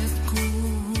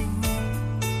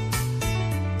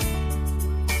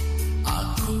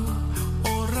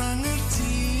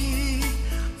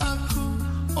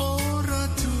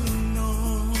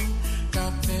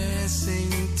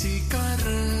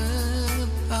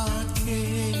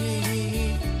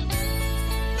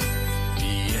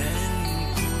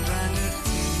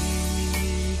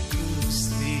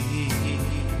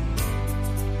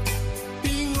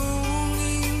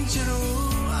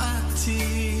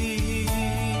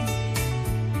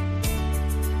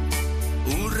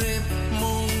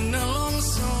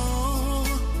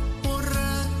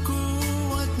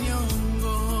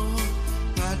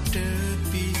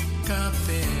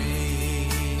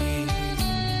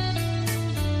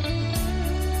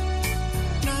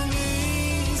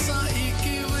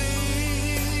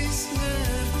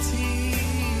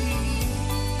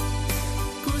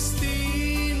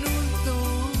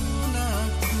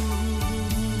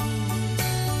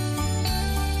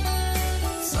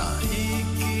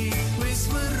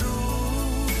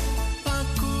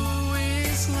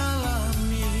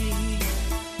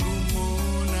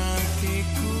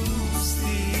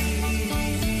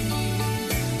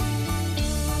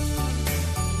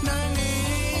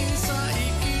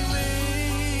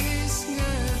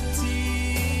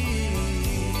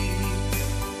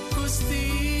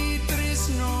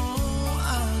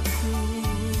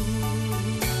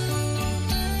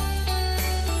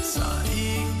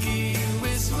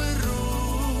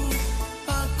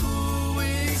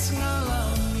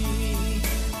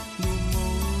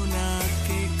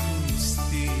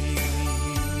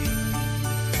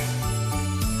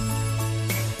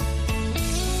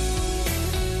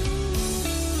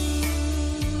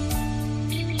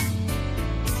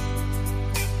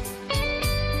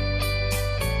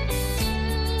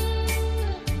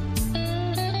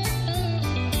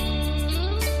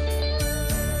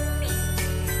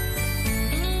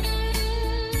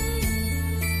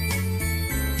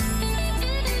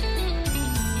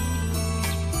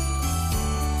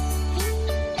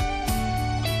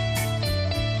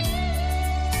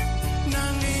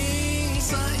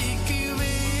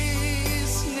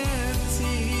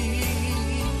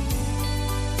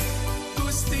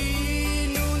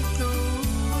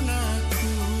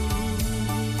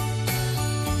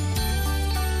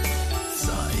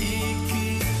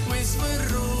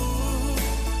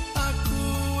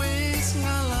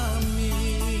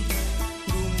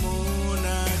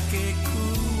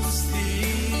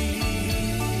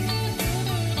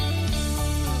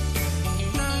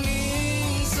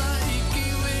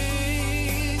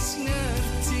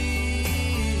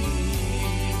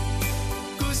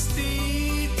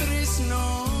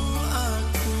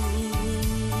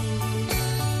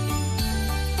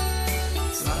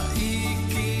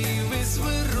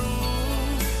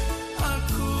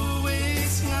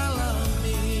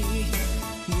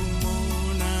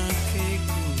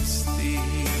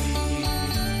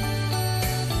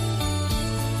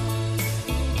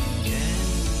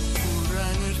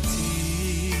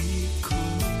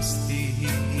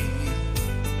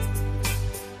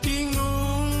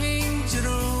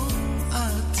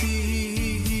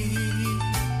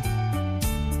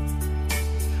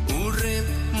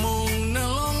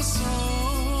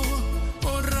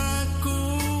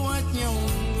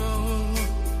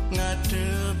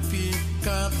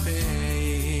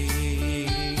kabeh.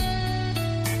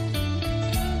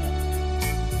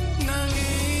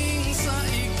 Nanging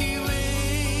saiki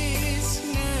wis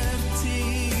ngerti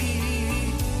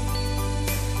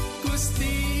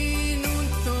Gusti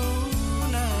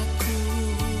nuntun aku.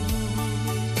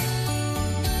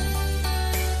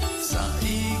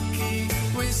 Saiki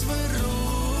wis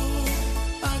weruh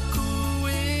aku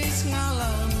wis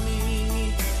ngalami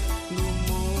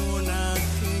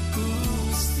ngumunake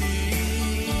Gusti.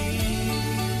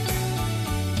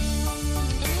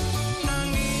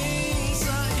 Nanging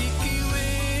saiki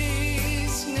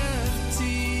wis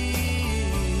ngerti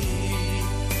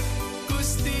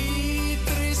Gusti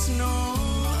tresno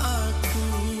aku.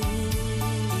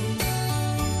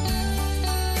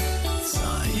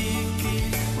 Saiki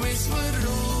wis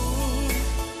weruh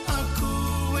aku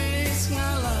wis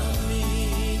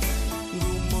ngalami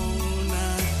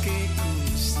ngumunake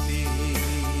Gusti.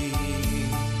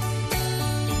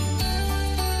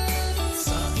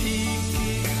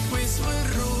 Saiki wis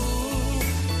weruh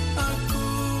aku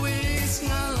wis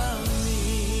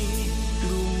ngalami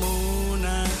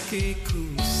ngumunake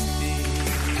Gusti.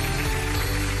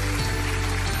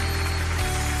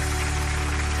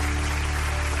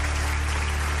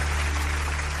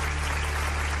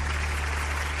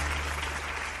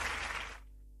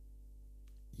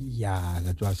 Ja,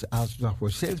 dat was aanslag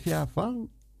voor Sylvia van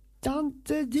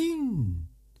Tante Dien.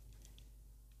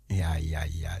 Ja,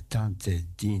 Tante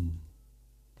Dien.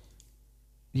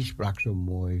 Die sprak zo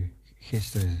mooi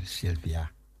gisteren,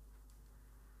 Sylvia.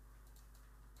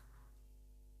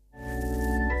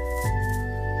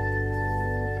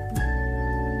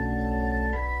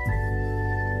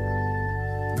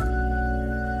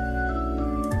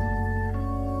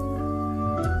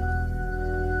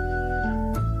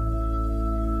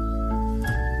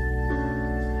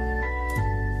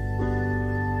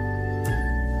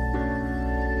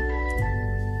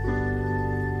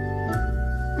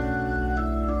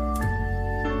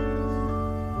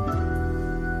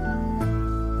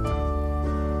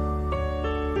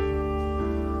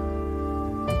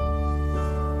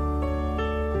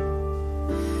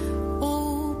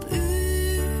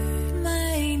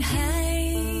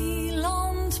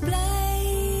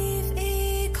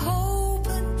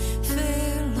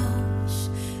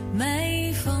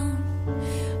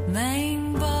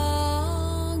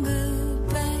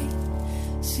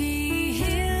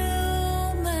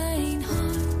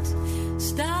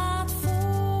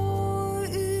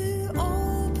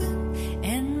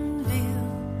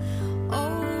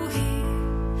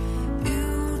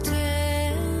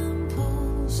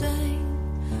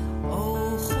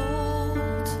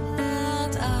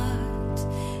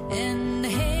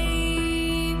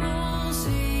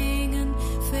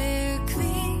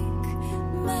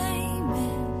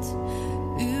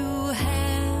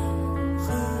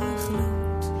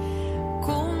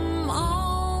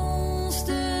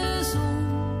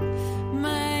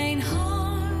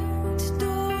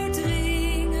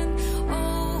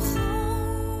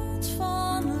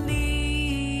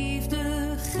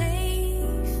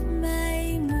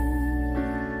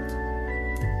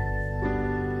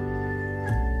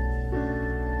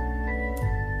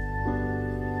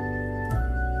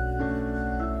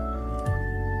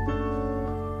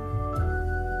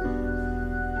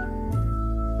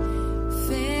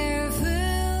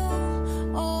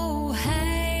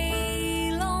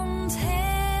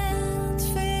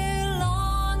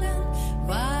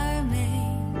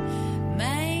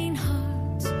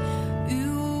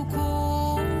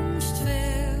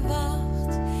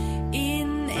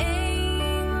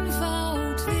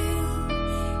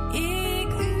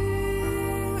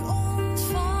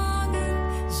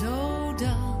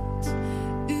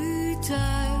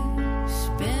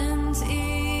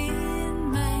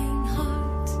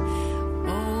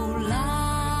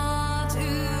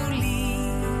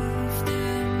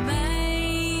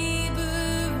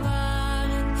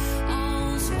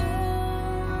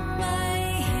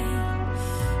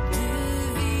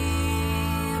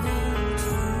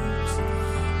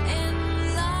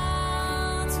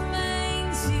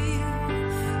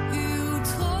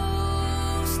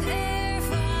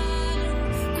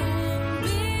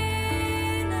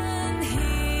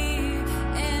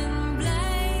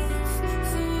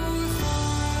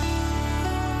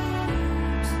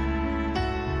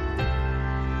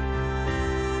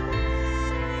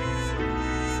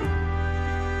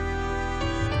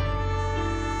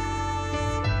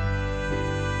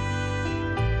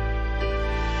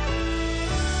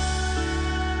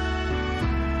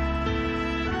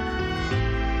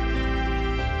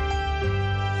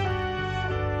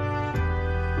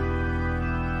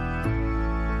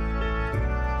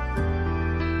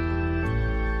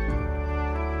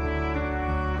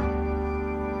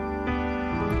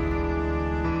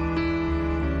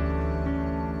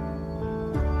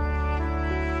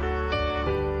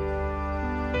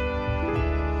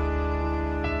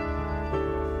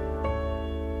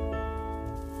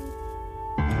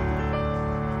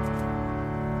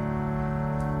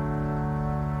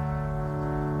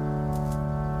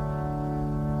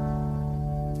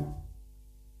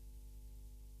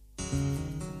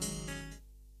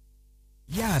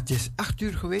 het is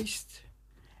 8:00 geweest.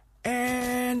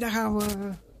 En dan gaan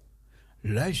we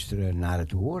luisteren naar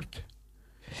het woord.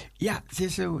 Ja, het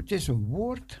is een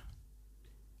woord.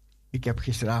 Ik heb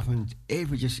gisteravond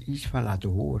eventjes iets van laten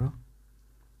horen.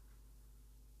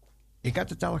 Ik had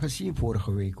het al gezien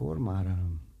vorige week hoor, maar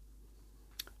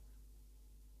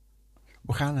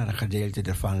we gaan naar een gedeelte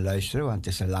ervan luisteren, want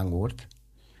het is een lang woord.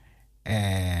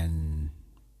 En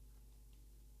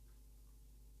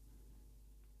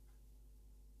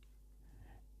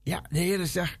ja, de Heer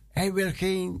zegt, hij wil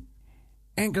geen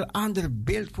enkel ander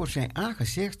beeld voor zijn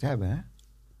aangezicht hebben. Hè?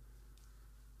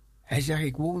 Hij zegt,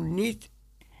 ik woon niet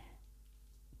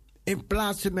in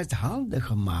plaatsen met handen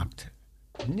gemaakt.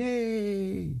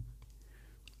 Nee.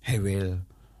 Hij wil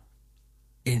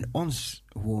in ons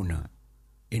wonen.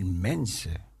 In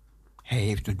mensen. Hij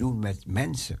heeft te doen met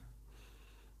mensen.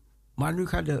 Maar nu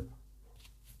gaat de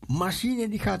machine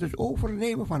die gaat het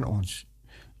overnemen van ons.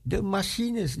 De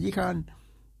machines die gaan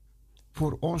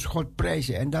voor ons God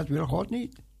prijzen. En dat wil God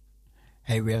niet.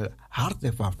 Hij wil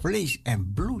harten van vlees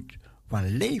en bloed.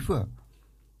 Van leven.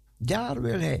 Daar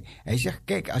wil hij. Hij zegt,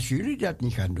 kijk, als jullie dat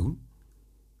niet gaan doen,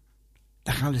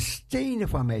 dan gaan de stenen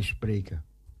van mij spreken.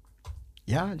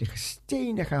 Ja, de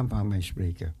stenen gaan van mij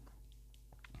spreken.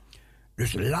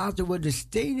 Dus laten we de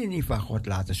stenen niet van God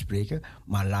laten spreken,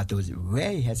 maar laten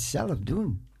wij het zelf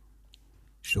doen.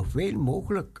 Zoveel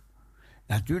mogelijk.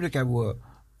 Natuurlijk hebben we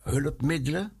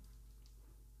hulpmiddelen,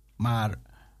 maar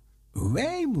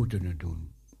wij moeten het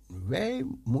doen. Wij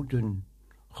moeten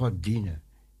God dienen,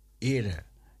 eren,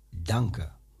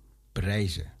 danken,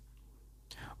 prijzen.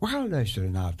 We gaan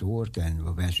luisteren naar het woord en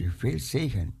we wensen u veel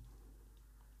zegen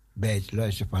bij het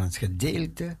luisteren van het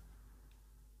gedeelte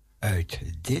uit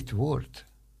dit woord.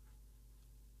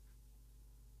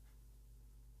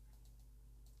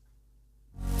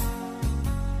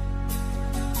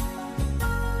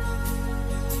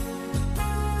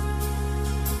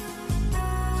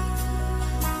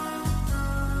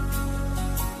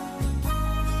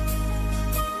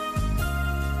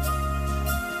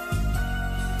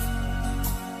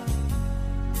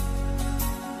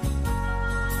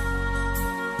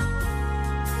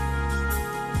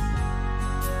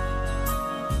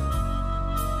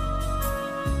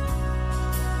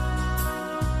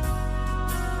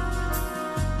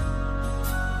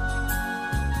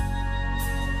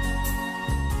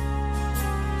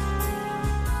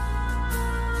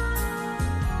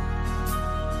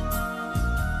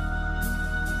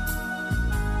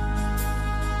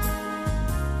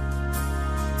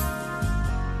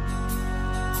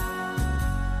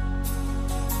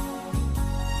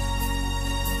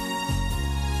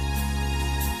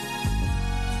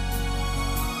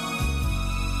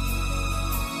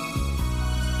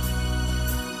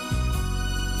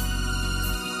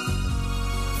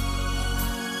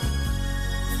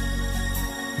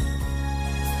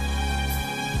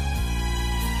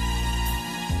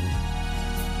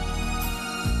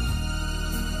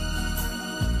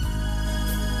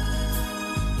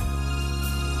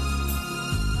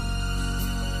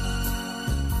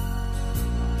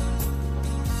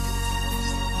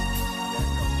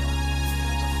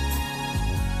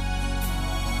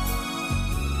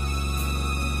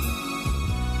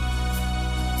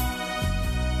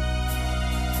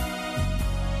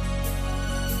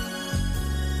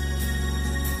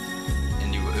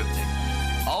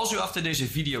 Als u achter deze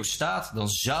video staat, dan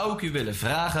zou ik u willen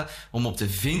vragen om op de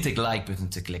Vind ik Like button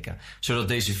te klikken, zodat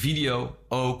deze video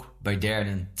ook bij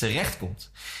derden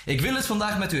terechtkomt. Ik wil het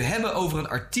vandaag met u hebben over een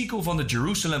artikel van de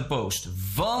Jerusalem Post,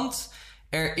 want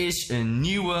er is een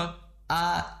nieuwe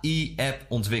AI-app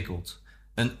ontwikkeld.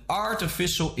 Een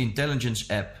Artificial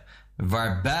Intelligence app,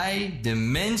 waarbij de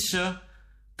mensen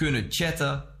kunnen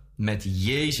chatten met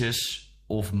Jezus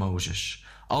of Mozes.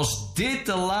 Als dit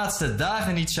de laatste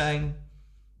dagen niet zijn,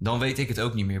 dan weet ik het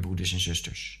ook niet meer, broeders en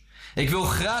zusters. Ik wil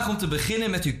graag om te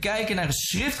beginnen met u kijken naar een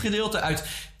schriftgedeelte uit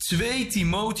 2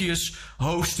 Timotheus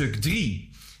hoofdstuk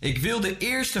 3. Ik wil de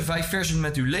eerste 5 versen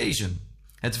met u lezen.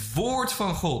 Het woord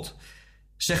van God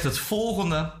zegt het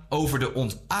volgende over de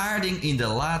ontaarding in de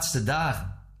laatste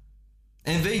dagen.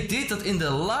 En weet dit, dat in de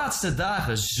laatste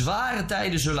dagen zware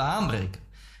tijden zullen aanbreken.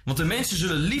 Want de mensen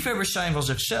zullen liefhebbers zijn van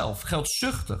zichzelf,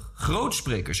 geldzuchtig,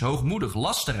 grootsprekers, hoogmoedig,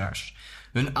 lasteraars.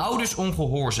 Hun ouders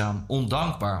ongehoorzaam,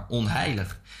 ondankbaar,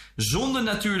 onheilig, zonder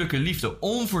natuurlijke liefde,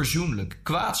 onverzoenlijk,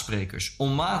 kwaadsprekers,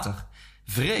 onmatig,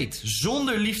 wreed,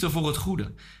 zonder liefde voor het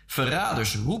goede,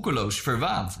 verraders, roekeloos,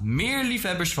 verwaand, meer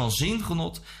liefhebbers van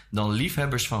zingenot dan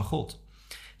liefhebbers van God.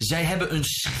 Zij hebben een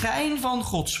schijn van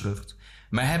godsvrucht,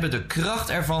 maar hebben de kracht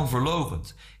ervan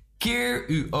verloochend. keer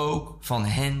u ook van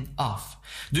hen af.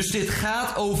 Dus dit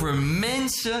gaat over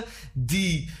mensen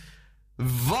die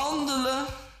wandelen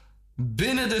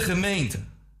binnen de gemeente.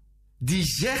 Die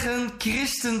zeggen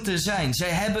christen te zijn. Zij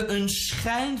hebben een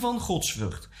schijn van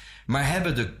godsvrucht, maar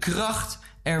hebben de kracht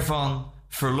ervan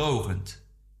verloochend.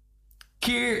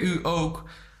 Keer u ook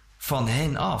van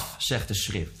hen af, zegt de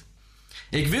schrift.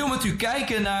 Ik wil met u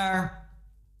kijken naar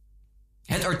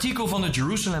het artikel van de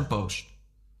Jerusalem Post.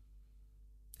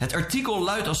 Het artikel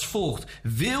luidt als volgt: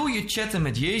 wil je chatten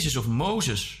met Jezus of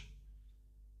Mozes?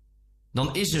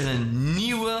 Dan is er een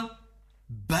nieuwe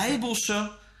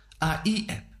Bijbelse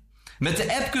AI-app. Met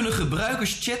de app kunnen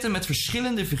gebruikers chatten met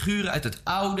verschillende figuren uit het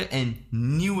Oude en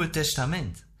Nieuwe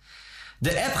Testament.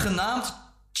 De app genaamd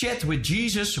Chat with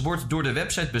Jesus wordt door de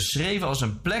website beschreven als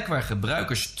een plek waar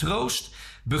gebruikers troost,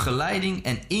 begeleiding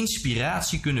en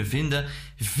inspiratie kunnen vinden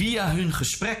via hun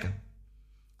gesprekken.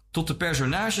 Tot de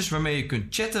personages waarmee je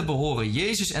kunt chatten behoren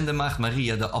Jezus en de Maagd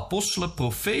Maria, de apostelen,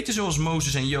 profeten zoals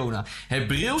Mozes en Jona,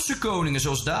 Hebreeuwse koningen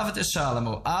zoals David en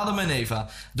Salomo, Adam en Eva,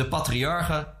 de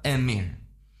patriarchen en meer.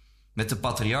 Met de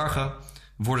patriarchen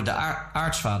worden de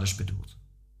aartsvaders bedoeld.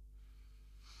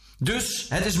 Dus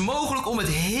het is mogelijk om met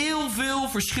heel veel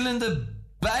verschillende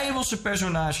Bijbelse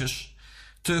personages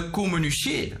te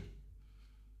communiceren.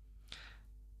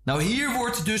 Nou, hier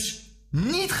wordt dus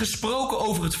niet gesproken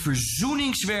over het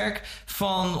verzoeningswerk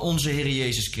van onze Heer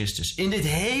Jezus Christus. In dit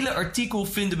hele artikel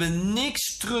vinden we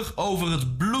niks terug over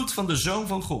het bloed van de Zoon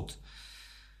van God.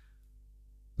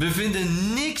 We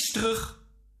vinden niks terug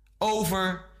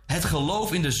over het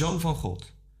geloof in de Zoon van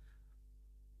God.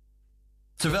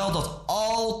 Terwijl dat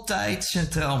altijd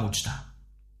centraal moet staan.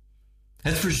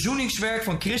 Het verzoeningswerk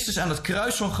van Christus aan het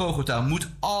kruis van Golgotha moet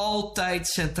altijd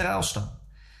centraal staan.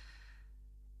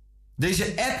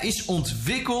 Deze app is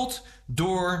ontwikkeld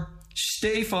door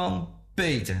Stefan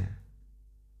Peter.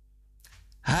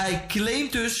 Hij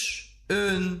claimt dus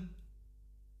een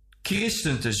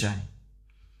christen te zijn.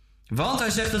 Want hij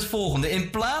zegt het volgende: in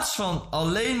plaats van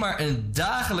alleen maar een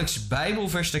dagelijks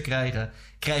Bijbelvers te krijgen,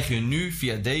 krijg je nu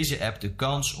via deze app de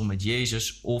kans om met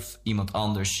Jezus of iemand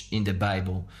anders in de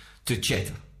Bijbel te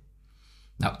chatten.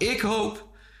 Nou, ik hoop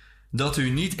dat u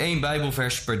niet 1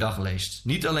 Bijbelvers per dag leest.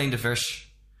 Niet alleen de vers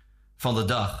van de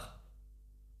dag.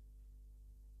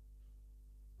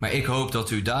 Maar ik hoop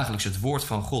dat u dagelijks het woord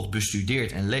van God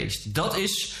bestudeert en leest. Dat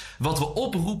is wat we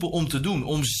oproepen om te doen.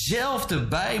 Om zelf de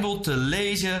Bijbel te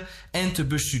lezen en te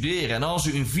bestuderen. En als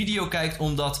u een video kijkt,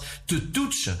 om dat te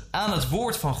toetsen aan het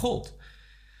woord van God.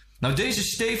 Nou, deze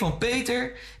Stefan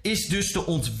Peter is dus de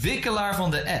ontwikkelaar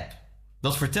van de app.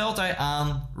 Dat vertelt hij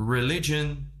aan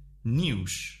Religion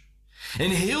News.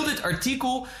 In heel dit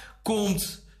artikel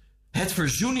komt het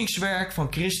verzoeningswerk van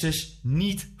Christus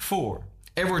niet voor.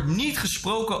 Er wordt niet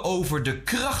gesproken over de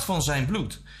kracht van zijn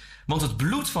bloed. Want het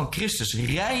bloed van Christus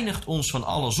reinigt ons van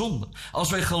alle zonden. Als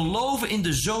wij geloven in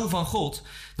de Zoon van God,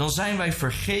 dan zijn wij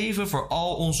vergeven voor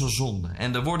al onze zonden.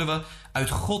 En dan worden we uit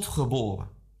God geboren.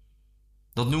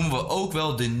 Dat noemen we ook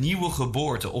wel de nieuwe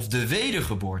geboorte of de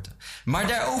wedergeboorte. Maar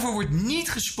daarover wordt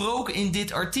niet gesproken in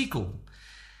dit artikel.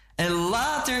 En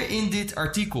later in dit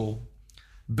artikel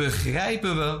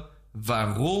begrijpen we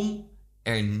waarom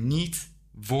er niet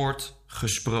wordt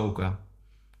gesproken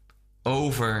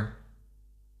over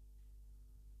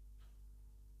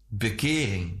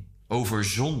bekering, over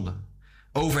zonde,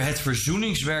 over het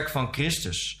verzoeningswerk van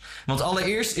Christus. Want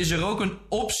allereerst is er ook een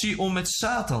optie om met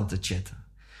Satan te chatten.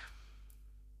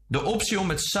 De optie om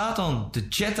met Satan te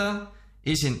chatten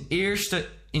is in eerste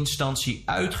instantie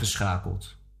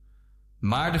uitgeschakeld.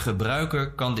 Maar de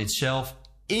gebruiker kan dit zelf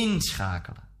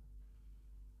inschakelen.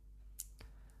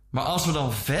 Maar als we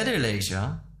dan verder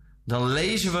lezen, dan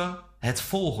lezen we het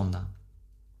volgende.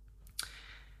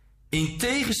 In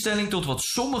tegenstelling tot wat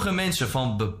sommige mensen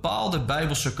van bepaalde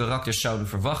Bijbelse karakters zouden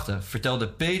verwachten, vertelde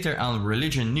Peter aan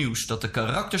Religion News dat de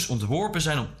karakters ontworpen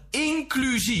zijn om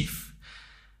inclusief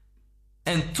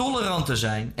en tolerant te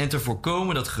zijn en te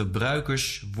voorkomen dat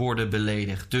gebruikers worden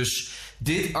beledigd. Dus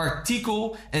dit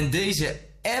artikel en deze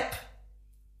app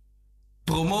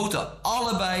promoten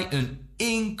allebei een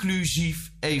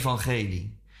inclusief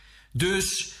evangelie.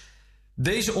 Dus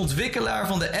deze ontwikkelaar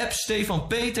van de app, Stefan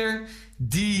Peter,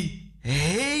 die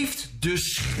heeft de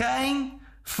schijn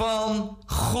van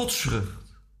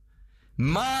godsvrucht.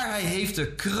 Maar hij heeft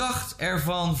de kracht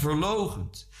ervan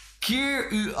verloochend.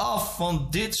 Keer u af van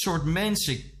dit soort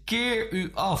mensen. Keer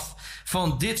u af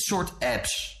van dit soort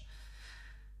apps.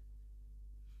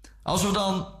 Als we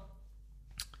dan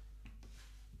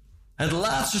het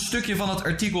laatste stukje van het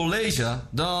artikel lezen,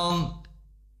 dan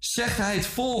zegt hij het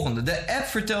volgende. De app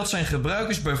vertelt zijn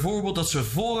gebruikers bijvoorbeeld dat ze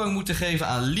voorrang moeten geven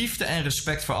aan liefde en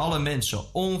respect voor alle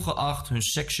mensen, ongeacht hun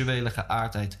seksuele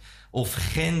geaardheid of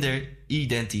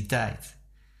genderidentiteit.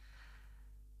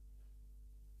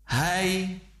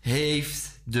 Hij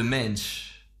heeft de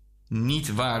mens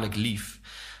niet waarlijk lief.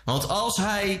 Want als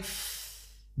hij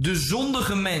de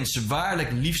zondige mens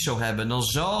waarlijk lief zou hebben, dan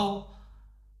zal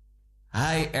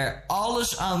hij er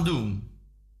alles aan doen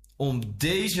om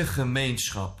deze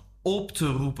gemeenschap op te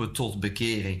roepen tot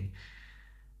bekering.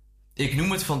 Ik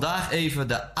noem het vandaag even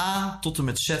de A tot en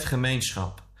met Z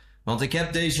gemeenschap. Want ik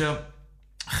heb deze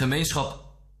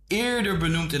gemeenschap eerder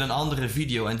benoemd in een andere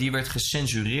video en die werd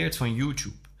gecensureerd van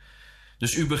YouTube.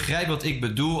 Dus u begrijpt wat ik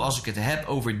bedoel als ik het heb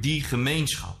over die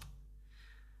gemeenschap.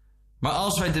 Maar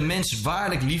als wij de mens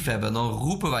waarlijk lief hebben, dan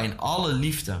roepen wij in alle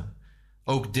liefde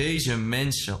ook deze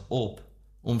mensen op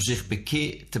om zich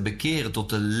te bekeren tot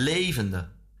de levende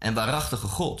en waarachtige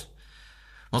God.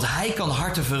 Want hij kan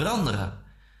harten veranderen.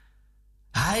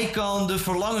 Hij kan de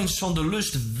verlangens van de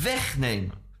lust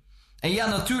wegnemen. En ja,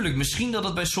 natuurlijk, misschien dat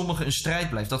het bij sommigen een strijd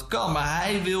blijft. Dat kan, maar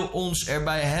hij wil ons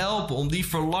erbij helpen om die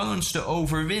verlangens te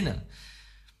overwinnen.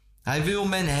 Hij wil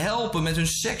men helpen met hun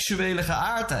seksuele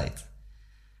geaardheid.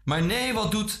 Maar nee,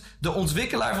 wat doet de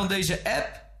ontwikkelaar van deze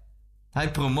app?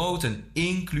 Hij promoot een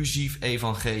inclusief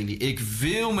evangelie. Ik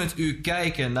wil met u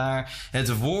kijken naar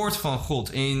het woord van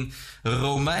God in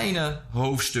Romeinen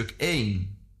hoofdstuk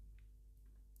 1.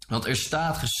 Want er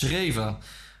staat geschreven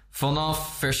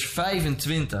vanaf vers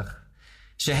 25.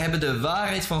 Ze hebben de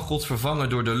waarheid van God vervangen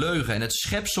door de leugen en het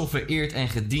schepsel vereerd en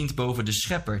gediend boven de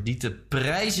schepper, die te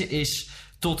prijzen is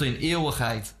tot in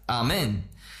eeuwigheid. Amen.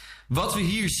 Wat we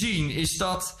hier zien is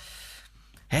dat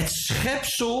het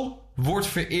schepsel wordt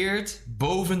vereerd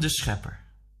boven de schepper.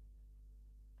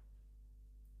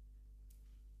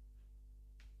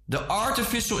 De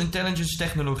artificial intelligence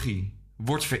technologie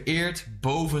wordt vereerd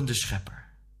boven de schepper.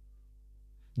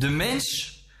 De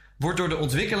mens wordt door de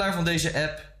ontwikkelaar van deze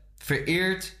app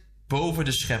vereerd boven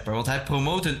de schepper, want hij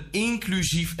promoot een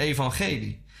inclusief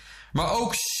evangelie. Maar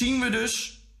ook zien we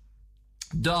dus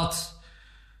dat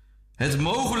het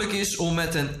mogelijk is om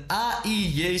met een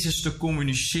AI Jezus te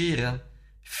communiceren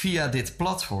via dit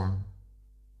platform.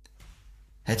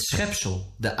 Het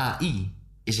schepsel, de AI,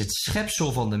 is het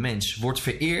schepsel van de mens, wordt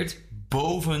vereerd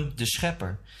boven de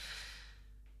schepper.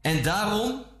 En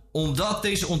daarom, omdat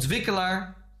deze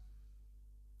ontwikkelaar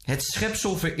het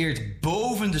schepsel vereert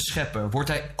boven de schepper, wordt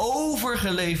hij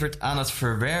overgeleverd aan het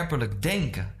verwerpelijk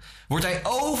denken. Wordt hij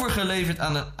overgeleverd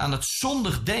aan het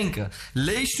zondig denken.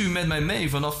 Leest u met mij mee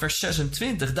vanaf vers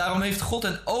 26. Daarom heeft God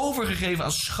hen overgegeven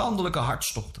aan schandelijke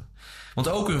hartstochten. Want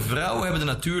ook hun vrouwen hebben de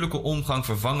natuurlijke omgang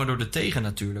vervangen door de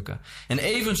tegennatuurlijke. En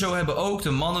evenzo hebben ook de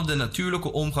mannen de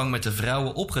natuurlijke omgang met de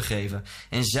vrouwen opgegeven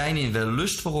en zijn in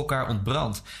wellust voor elkaar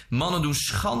ontbrand. Mannen doen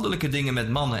schandelijke dingen met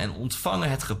mannen en ontvangen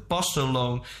het gepaste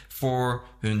loon voor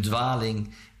hun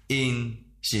dwaling in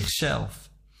zichzelf.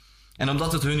 En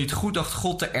omdat het hun niet goed dacht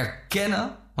God te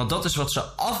erkennen, want dat is wat ze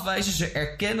afwijzen, ze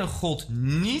erkennen God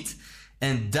niet.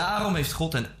 En daarom heeft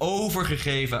God hen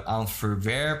overgegeven aan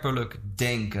verwerpelijk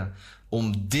denken,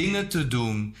 om dingen te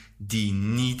doen die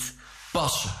niet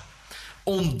passen.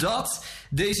 Omdat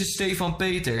deze Stefan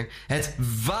Peter het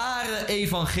ware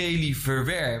evangelie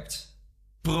verwerpt,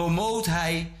 promoot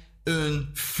hij een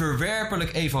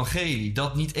verwerpelijk evangelie,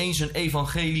 dat niet eens een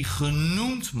evangelie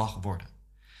genoemd mag worden.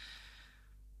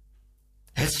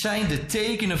 Het zijn de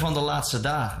tekenen van de laatste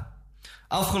dagen.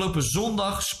 Afgelopen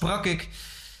zondag sprak ik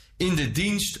in de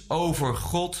dienst over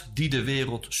God die de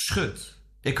wereld schudt.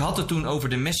 Ik had het toen over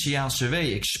de Messiaanse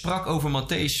wee. Ik sprak over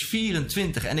Matthäus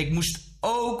 24 en ik moest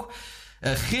ook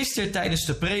gisteren tijdens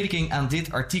de prediking aan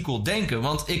dit artikel denken.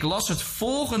 Want ik las het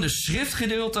volgende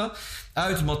schriftgedeelte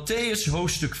uit Matthäus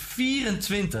hoofdstuk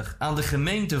 24 aan de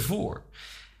gemeente voor.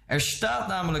 Er staat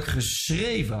namelijk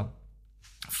geschreven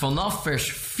vanaf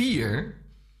vers 4...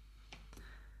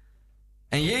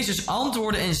 En Jezus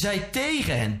antwoordde en zei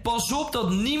tegen hen: pas op dat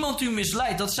niemand u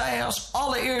misleidt. Dat zei hij als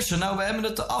allereerste. Nou, we hebben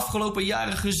het de afgelopen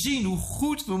jaren gezien hoe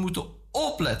goed we moeten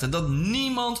opletten dat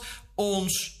niemand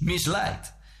ons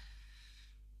misleidt.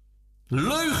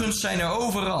 Leugens zijn er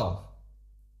overal.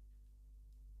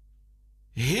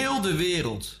 Heel de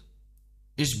wereld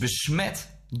is besmet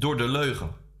door de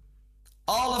leugen.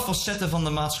 Alle facetten van de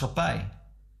maatschappij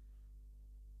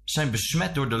zijn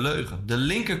besmet door de leugen. De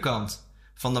linkerkant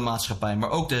van de maatschappij, maar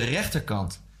ook de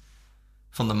rechterkant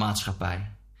van de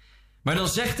maatschappij. Maar dan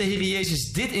zegt de Heer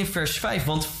Jezus dit in vers 5,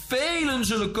 want velen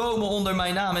zullen komen onder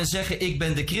mijn naam en zeggen ik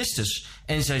ben de Christus.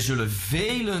 En zij zullen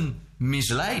velen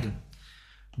misleiden.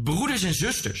 Broeders en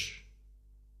zusters,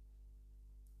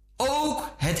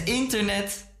 ook het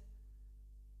internet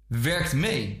werkt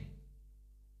mee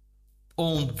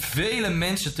om vele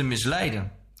mensen te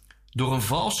misleiden door een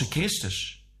valse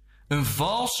Christus. Een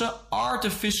valse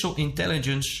artificial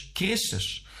intelligence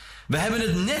Christus. We hebben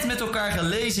het net met elkaar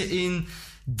gelezen in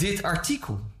dit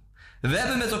artikel. We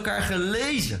hebben met elkaar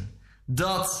gelezen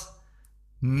dat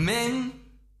men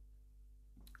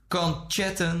kan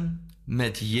chatten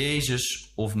met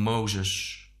Jezus of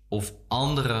Mozes of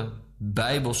andere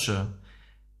Bijbelse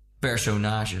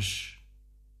personages.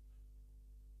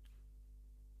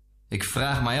 Ik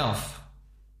vraag mij af,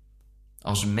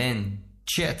 als men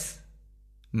chat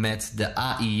met de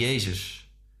AI Jezus,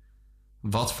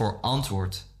 wat voor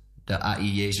antwoord de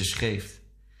AI Jezus geeft.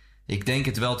 Ik denk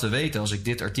het wel te weten als ik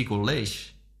dit artikel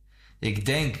lees. Ik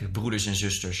denk, broeders en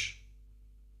zusters,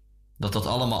 dat dat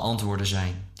allemaal antwoorden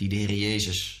zijn die de Heer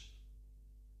Jezus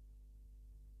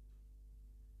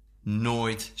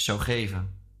nooit zou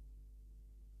geven.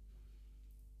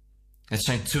 Het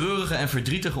zijn treurige en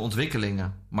verdrietige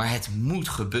ontwikkelingen, maar het moet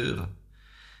gebeuren.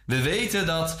 We weten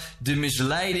dat de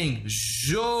misleiding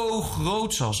zo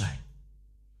groot zal zijn.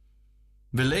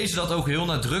 We lezen dat ook heel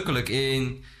nadrukkelijk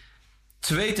in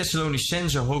 2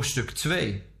 Thessalonicenzen hoofdstuk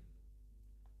 2.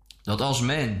 Dat als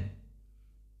men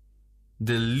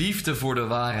de liefde voor de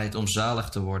waarheid om zalig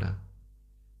te worden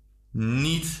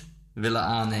niet willen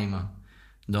aannemen,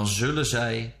 dan zullen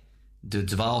zij de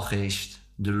dwaalgeest,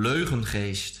 de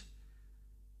leugengeest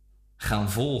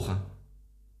gaan volgen.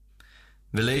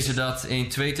 We lezen dat in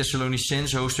 2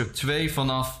 Thessalonicenzen hoofdstuk 2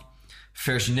 vanaf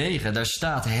vers 9. Daar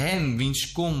staat: hem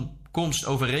wiens komst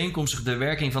overeenkomstig de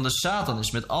werking van de Satan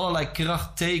is, met allerlei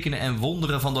kracht, tekenen en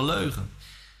wonderen van de leugen.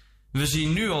 We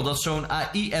zien nu al dat zo'n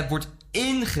AI-app wordt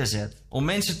ingezet om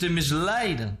mensen te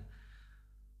misleiden.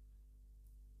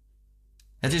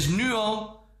 Het is nu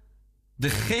al de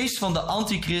geest van de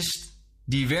antichrist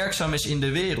die werkzaam is in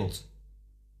de wereld.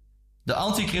 De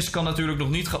antichrist kan natuurlijk nog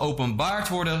niet geopenbaard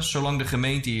worden zolang de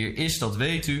gemeente hier is, dat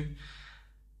weet u.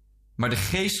 Maar de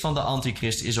geest van de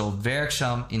antichrist is al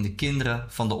werkzaam in de kinderen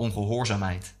van de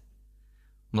ongehoorzaamheid.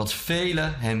 Omdat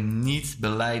velen hem niet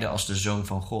belijden als de Zoon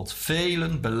van God.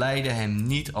 Velen belijden hem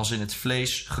niet als in het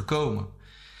vlees gekomen.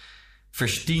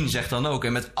 Vers 10 zegt dan ook: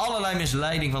 en met allerlei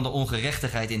misleiding van de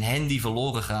ongerechtigheid in hen die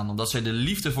verloren gaan, omdat zij de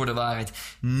liefde voor de waarheid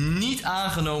niet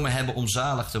aangenomen hebben om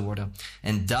zalig te worden.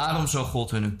 En daarom zal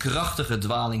God hun een krachtige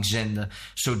dwaling zenden,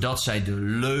 zodat zij de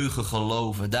leugen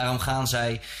geloven. Daarom gaan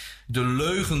zij de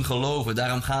leugen geloven.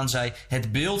 Daarom gaan zij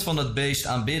het beeld van het beest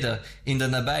aanbidden in de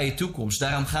nabije toekomst.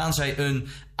 Daarom gaan zij een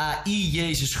AI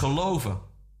Jezus geloven.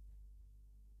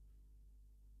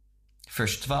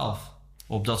 Vers 12.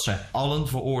 Opdat zij allen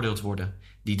veroordeeld worden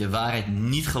die de waarheid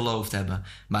niet geloofd hebben,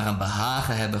 maar een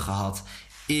behagen hebben gehad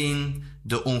in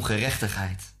de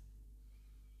ongerechtigheid.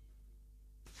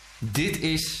 Dit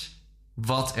is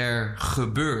wat er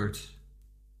gebeurt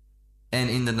en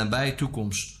in de nabije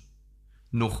toekomst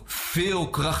nog veel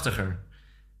krachtiger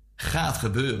gaat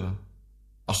gebeuren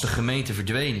als de gemeente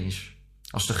verdwenen is.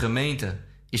 Als de gemeente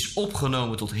is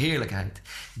opgenomen tot heerlijkheid.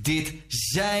 Dit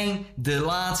zijn de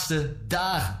laatste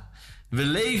dagen. We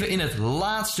leven in het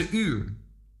laatste uur.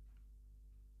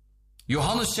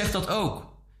 Johannes zegt dat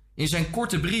ook in zijn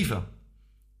korte brieven.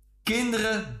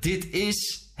 Kinderen, dit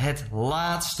is het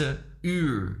laatste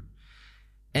uur.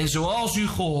 En zoals u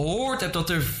gehoord hebt dat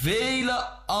er vele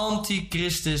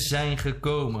antichristen zijn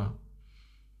gekomen,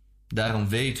 daarom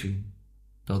weet u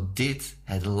dat dit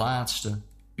het laatste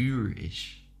uur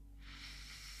is.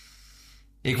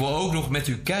 Ik wil ook nog met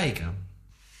u kijken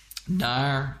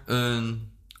naar een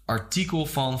artikel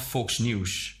van Fox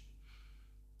News.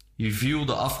 Hier viel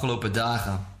de afgelopen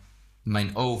dagen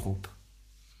mijn oog op.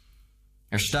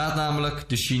 Er staat namelijk: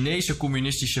 de Chinese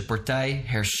communistische partij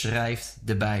herschrijft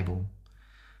de Bijbel.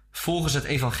 Volgens het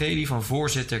evangelie van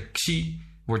voorzitter Xi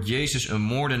wordt Jezus een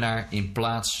moordenaar in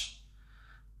plaats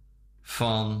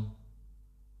van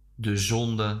de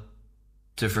zonde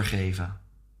te vergeven.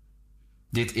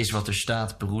 Dit is wat er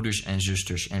staat, broeders en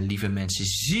zusters en lieve mensen.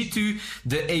 Ziet u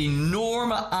de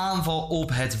enorme aanval op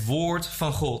het woord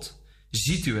van God?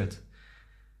 Ziet u het?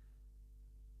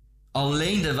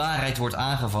 Alleen de waarheid wordt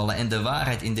aangevallen en de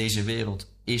waarheid in deze wereld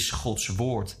is Gods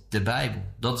woord, de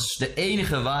Bijbel. Dat is de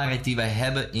enige waarheid die wij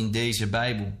hebben in deze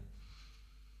Bijbel.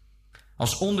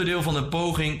 Als onderdeel van een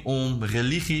poging om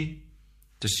religie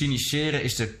te cyniseren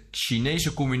is de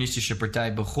Chinese communistische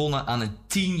partij begonnen aan een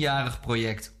 10-jarig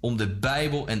project om de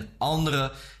Bijbel en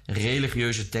andere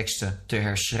religieuze teksten te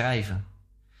herschrijven.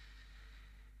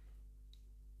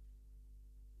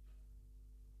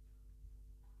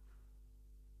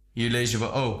 Hier lezen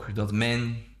we ook dat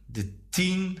men de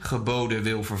 10 geboden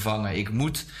wil vervangen. Ik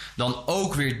moet dan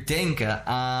ook weer denken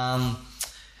aan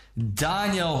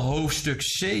Daniel hoofdstuk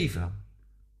 7.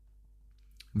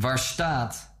 Waar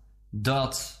staat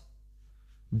dat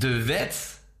de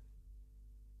wet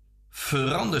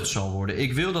veranderd zal worden.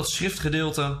 Ik wil dat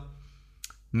schriftgedeelte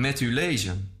met u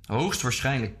lezen.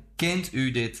 Hoogstwaarschijnlijk kent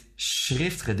u dit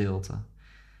schriftgedeelte.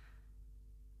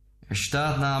 Er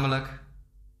staat namelijk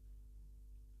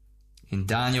in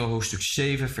Daniel hoofdstuk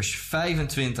 7 vers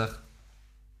 25...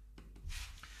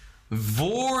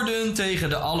 Woorden tegen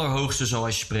de Allerhoogste zal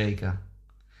hij spreken.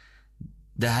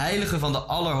 De heilige van de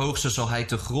Allerhoogste zal hij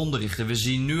te gronde richten. We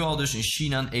zien nu al dus in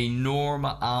China een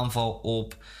enorme aanval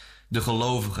op de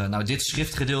gelovigen. Nou, dit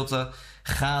schriftgedeelte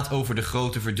gaat over de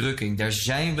grote verdrukking. Daar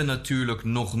zijn we natuurlijk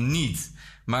nog niet.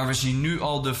 Maar we zien nu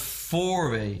al de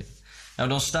voorweeën. Nou,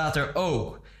 dan staat er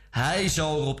ook: hij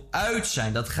zal erop uit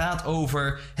zijn. Dat gaat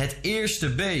over het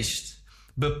eerste beest.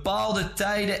 Bepaalde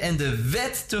tijden en de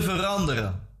wet te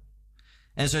veranderen.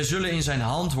 En zij zullen in zijn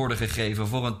hand worden gegeven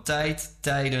voor een tijd,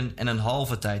 tijden en een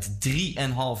halve tijd.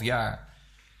 3,5 jaar.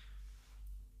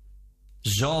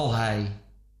 Zal hij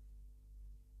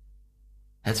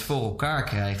het voor elkaar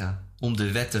krijgen om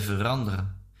de wet te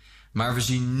veranderen. Maar we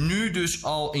zien nu dus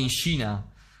al in China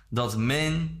dat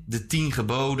men de 10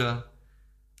 geboden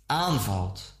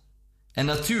aanvalt. En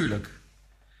natuurlijk,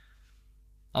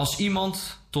 als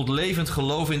iemand tot levend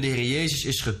geloof in de Heer Jezus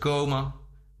is gekomen,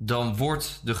 dan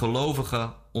wordt de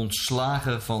gelovige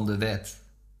ontslagen van de wet.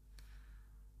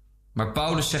 Maar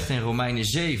Paulus zegt in Romeinen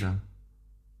 7,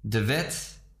 de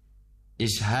wet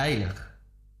is heilig.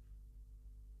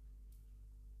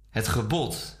 Het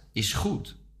gebod is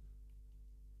goed.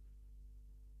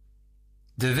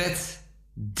 De wet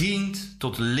dient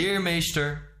tot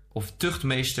leermeester of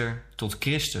tuchtmeester tot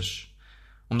Christus.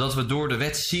 Omdat we door de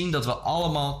wet zien dat we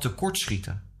allemaal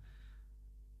tekortschieten.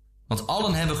 Want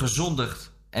allen hebben gezondigd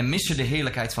en missen de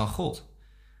heerlijkheid van God.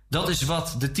 Dat is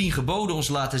wat de 10 geboden ons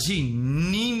laten zien.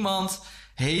 Niemand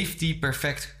heeft die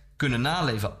perfect kunnen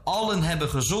naleven. Allen hebben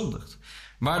gezondigd.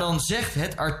 Maar dan zegt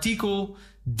het artikel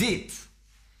dit.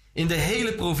 In de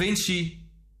hele provincie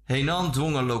Henan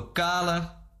dwongen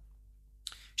lokale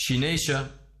Chinese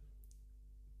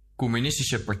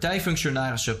communistische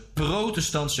partijfunctionarissen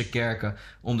protestantse kerken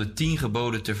om de 10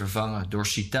 geboden te vervangen door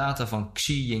citaten van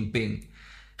Xi Jinping.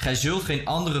 Gij zult geen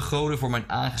andere goden voor mijn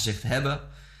aangezicht hebben,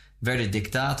 werden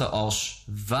dictaten als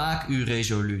waak u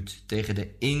resoluut tegen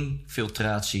de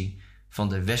infiltratie van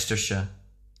de westerse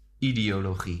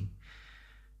ideologie.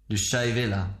 Dus zij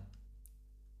willen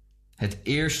het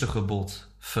eerste gebod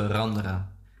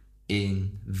veranderen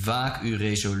in waak u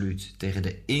resoluut tegen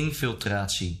de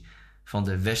infiltratie van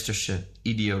de westerse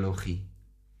ideologie.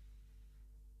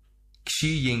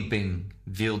 Xi Jinping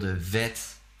wil de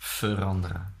wet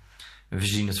veranderen. We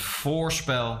zien het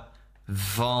voorspel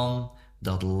van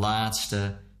dat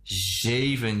laatste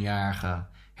 7-jarige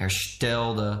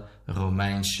herstelde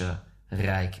Romeinse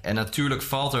Rijk. En natuurlijk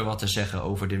valt er wat te zeggen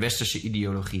over de westerse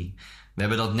ideologie. We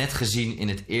hebben dat net gezien in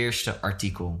het eerste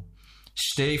artikel.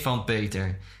 Stefan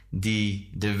Peter, die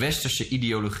de westerse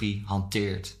ideologie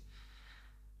hanteert.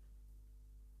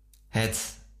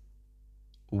 Het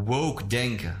woke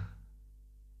denken.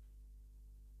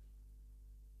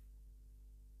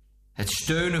 Het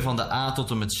steunen van de A tot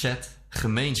en met Z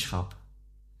gemeenschap.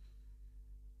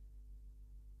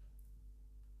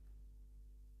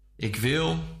 Ik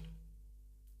wil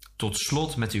tot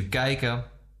slot met u kijken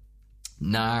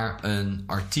naar een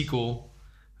artikel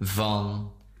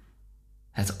van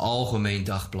het Algemeen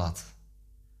Dagblad.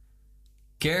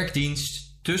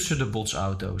 Kerkdienst tussen de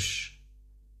botsauto's.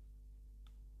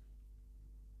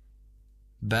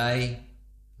 Bij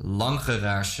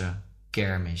Langeraarse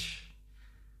kermis.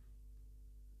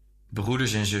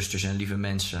 Broeders en zusters en lieve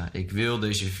mensen, ik wil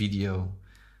deze video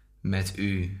met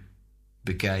u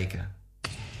bekijken.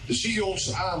 Zie je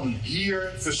ons aan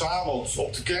hier verzameld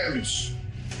op de kermis?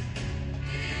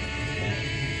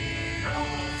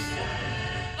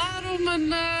 Waarom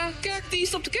een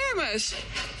kerkdienst op de kermis?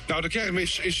 Nou, de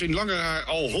kermis is in Langeraar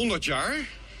al 100 jaar.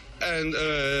 En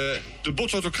de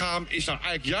botsautokraam is nou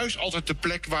eigenlijk juist altijd de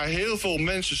plek waar heel veel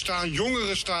mensen staan,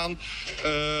 jongeren staan,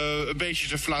 een beetje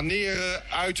te flaneren,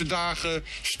 uit te dagen,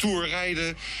 stoer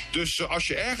rijden. Dus als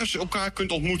je ergens elkaar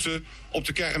kunt ontmoeten op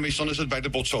de kermis, dan is het bij de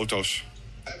botsauto's.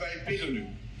 En wij bidden nu.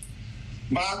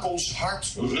 Maak ons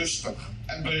hart rustig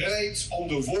en bereid om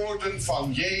de woorden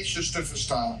van Jezus te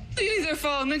verstaan. Wat doen jullie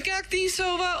ervan? Een kerkdienst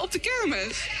zo op de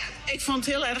kermis? Ik vond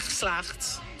het heel erg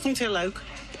geslaagd. Ik vond het heel leuk.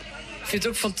 Ik vind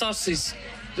het ook fantastisch.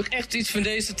 Ook echt iets van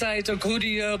deze tijd. Ook hoe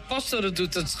die pastor het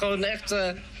doet. Dat is gewoon echt,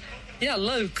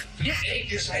 leuk. Ja. Eén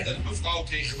keer zei een mevrouw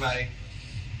tegen mij,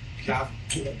 ja,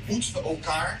 toen ontmoeten we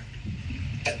elkaar.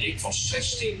 En ik was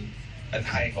 16 En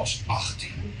hij was 18.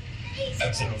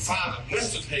 En voor een vader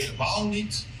mocht het helemaal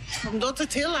niet. Omdat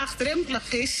het heel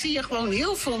laagdrempelig is, zie je gewoon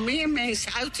heel veel meer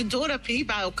mensen uit het dorp hier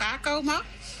bij elkaar komen.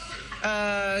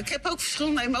 Ik heb ook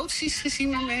verschillende emoties gezien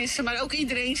met mensen, maar ook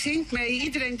iedereen zingt mee,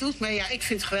 iedereen doet mee. Ja, ik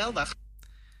vind het geweldig.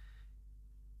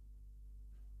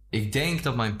 Ik denk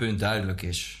dat mijn punt duidelijk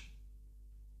is.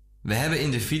 We hebben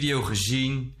in de video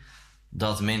gezien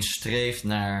dat men streeft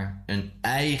naar een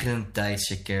eigen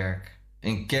tijdse kerk.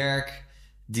 Een kerk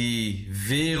die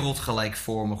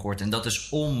wereldgelijkvormig wordt. En dat is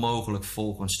onmogelijk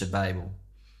volgens de Bijbel.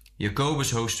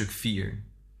 Jacobus hoofdstuk 4.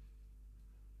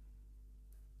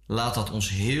 Laat dat ons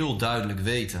heel duidelijk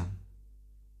weten.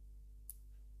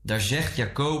 Daar zegt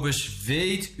Jacobus: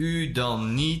 weet u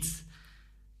dan niet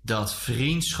dat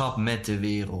vriendschap met de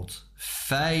wereld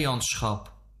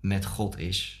vijandschap met God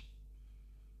is?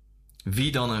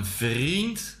 Wie dan een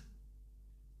vriend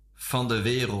van de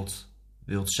wereld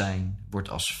wilt zijn, wordt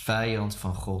als vijand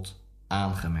van God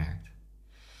aangemerkt.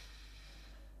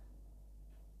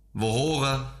 We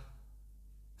horen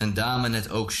een dame net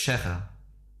ook zeggen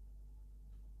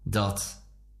dat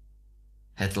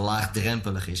het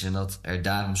laagdrempelig is en dat er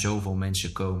daarom zoveel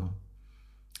mensen komen.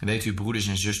 Weet u, broeders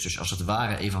en zusters, als het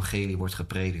ware evangelie wordt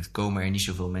gepredikt, komen er niet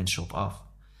zoveel mensen op af.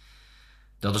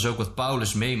 Dat is ook wat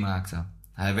Paulus meemaakte.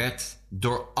 Hij werd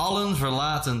door allen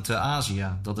verlaten te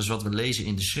Azië. Dat is wat we lezen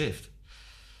in de schrift.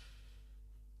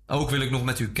 Ook wil ik nog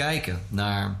met u kijken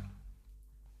naar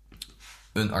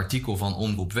een artikel van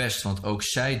Omroep West, want ook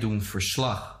zij doen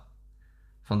verslag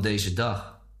van deze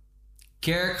dag.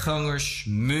 Kerkgangers,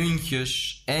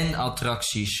 muntjes en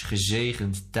attracties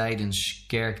gezegend tijdens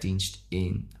kerkdienst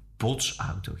in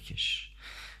botsautootjes.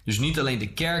 Dus niet alleen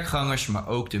de kerkgangers, maar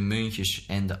ook de muntjes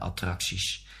en de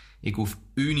attracties. Ik hoef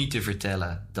u niet te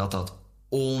vertellen dat dat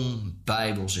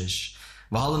onbijbels is.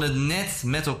 We hadden het net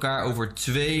met elkaar over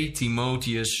 2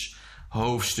 Timotheus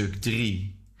hoofdstuk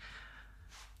 3.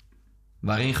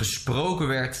 Waarin gesproken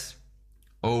werd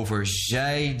over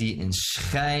zij die een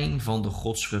schijn van de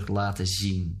godsvrucht laten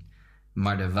zien,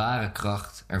 maar de ware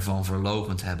kracht ervan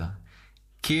verloochend hebben.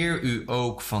 Keer u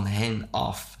ook van hen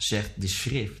af, zegt de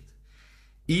schrift.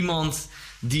 Iemand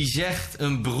die zegt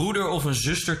een broeder of een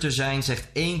zuster te zijn, zegt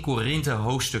 1 Korinthe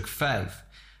hoofdstuk 5.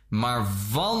 Maar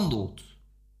wandelt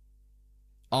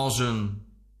als een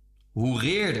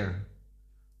hoereerder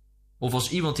of als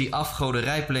iemand die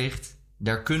afgoderij pleegt,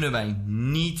 daar kunnen wij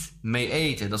niet mee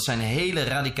eten. Dat zijn hele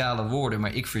radicale woorden,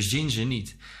 maar ik verzin ze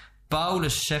niet.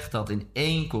 Paulus zegt dat in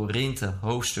 1 Korinthe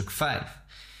hoofdstuk 5.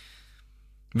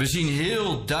 We zien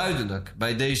heel duidelijk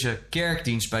bij deze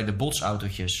kerkdienst, bij de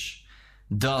botsautootjes,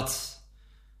 dat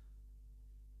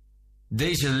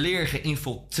deze leer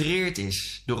geïnfiltreerd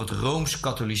is door het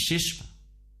Rooms-Katholicisme.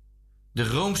 De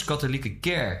Rooms-Katholieke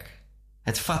Kerk,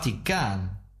 het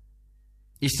Vaticaan,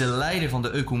 is de leider van de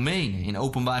ecumene in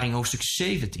Openbaring hoofdstuk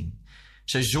 17.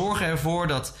 Zij zorgen ervoor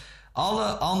dat alle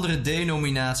andere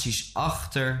denominaties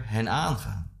achter hen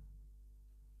aangaan.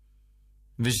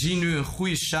 We zien nu een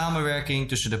goede samenwerking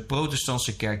tussen de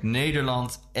Protestantse Kerk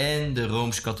Nederland en de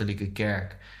Rooms-Katholieke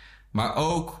Kerk. Maar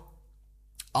ook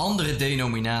andere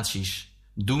denominaties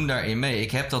doen daarin mee.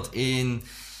 Ik heb dat in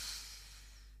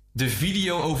de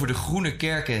video over de groene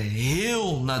kerken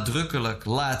heel nadrukkelijk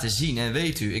laten zien. En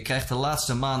weet u, ik krijg de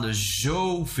laatste maanden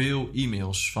zoveel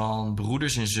e-mails van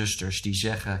broeders en zusters die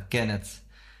zeggen: Kenneth,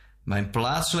 mijn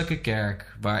plaatselijke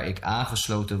kerk waar ik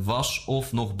aangesloten was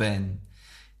of nog ben,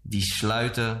 die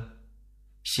sluiten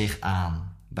zich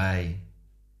aan bij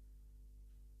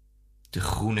de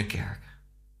groene kerk.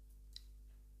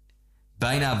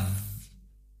 Bijna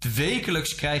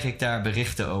wekelijks krijg ik daar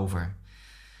berichten over.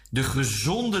 De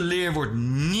gezonde leer wordt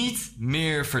niet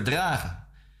meer verdragen.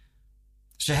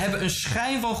 Ze hebben een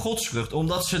schijn van godsvrucht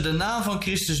omdat ze de naam van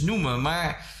Christus noemen,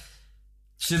 maar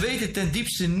ze weten ten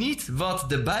diepste niet wat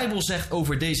de Bijbel zegt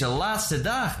over deze laatste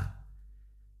dagen.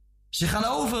 Ze gaan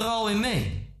overal in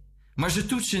mee, maar ze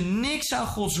toetsen niks aan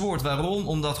Gods woord. Waarom?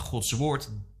 Omdat Gods woord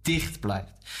dicht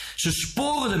blijft. Ze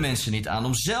sporen de mensen niet aan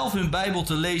om zelf hun Bijbel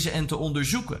te lezen en te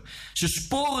onderzoeken. Ze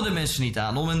sporen de mensen niet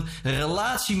aan om een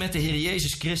relatie met de Heer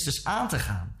Jezus Christus aan te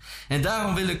gaan. En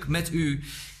daarom wil ik met u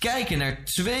kijken naar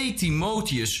 2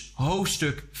 Timotheus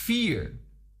hoofdstuk 4.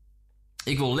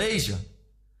 Ik wil lezen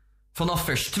vanaf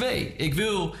vers 2. Ik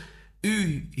wil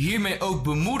u hiermee ook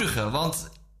bemoedigen, want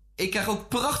ik krijg ook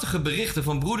prachtige berichten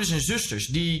van broeders en zusters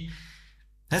die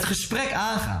het gesprek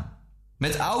aangaan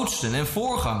met oudsten en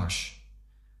voorgangers.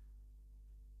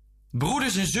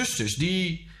 Broeders en zusters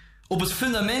die op het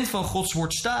fundament van Gods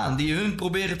woord staan, die hun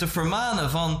proberen te vermanen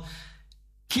van: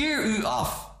 keer u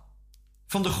af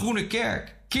van de groene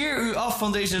kerk. Keer u af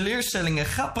van deze leerstellingen.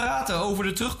 Ga praten over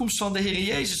de terugkomst van de Heer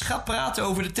Jezus. Ga praten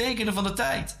over de tekenen van de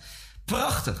tijd.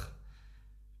 Prachtig.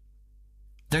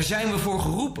 Daar zijn we voor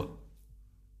geroepen.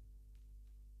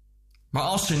 Maar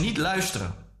als ze niet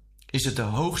luisteren, is het de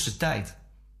hoogste tijd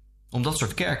om dat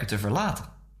soort kerken te verlaten.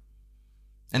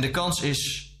 En de kans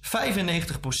is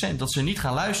 95% dat ze niet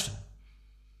gaan luisteren.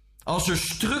 Als er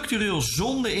structureel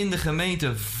zonde in de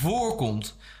gemeente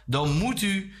voorkomt, dan moet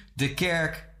u de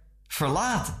kerk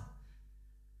verlaten.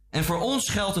 En voor ons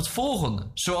geldt het volgende.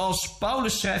 Zoals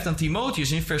Paulus schrijft aan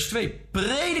Timotheus in vers 2.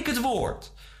 Predik het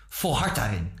woord. Volhard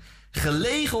daarin.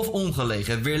 Gelegen of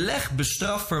ongelegen. Weerleg,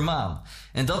 bestraf, vermaan.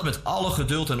 En dat met alle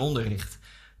geduld en onderricht.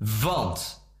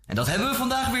 Want, en dat hebben we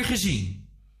vandaag weer gezien.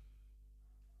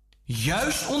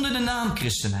 Juist onder de naam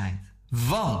christenheid.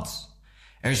 Want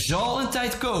er zal een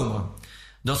tijd komen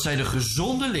dat zij de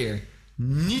gezonde leer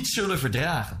niet zullen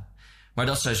verdragen. Maar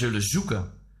dat zij zullen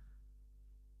zoeken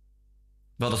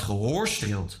wat het gehoor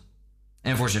streelt.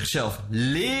 En voor zichzelf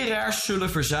leraars zullen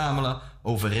verzamelen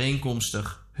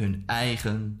overeenkomstig hun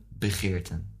eigen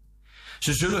begeerten.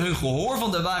 Ze zullen hun gehoor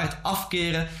van de waarheid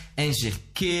afkeren en zich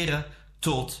keren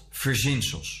tot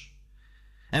verzinsels.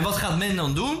 En wat gaat men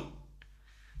dan doen?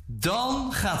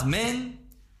 Dan gaat men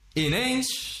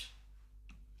ineens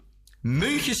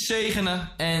muntjes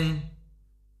zegenen en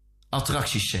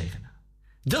attracties zegenen.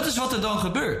 Dat is wat er dan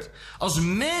gebeurt. Als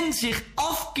men zich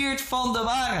afkeert van de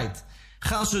waarheid,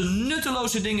 gaan ze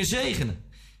nutteloze dingen zegenen.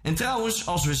 En trouwens,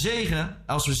 als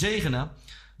we zegenen,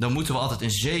 dan moeten we altijd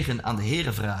een zegen aan de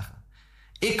Here vragen.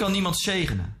 Ik kan niemand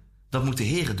zegenen. Dat moet de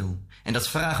Here doen. En dat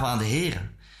vragen we aan de Here.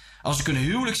 Als ik een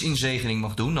huwelijksinzegening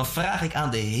mag doen, dan vraag ik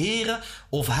aan de Here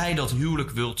of hij dat huwelijk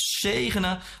wilt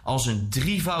zegenen als een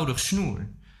drievoudig snoer.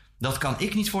 Dat kan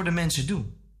ik niet voor de mensen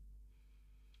doen.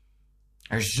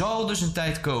 Er zal dus een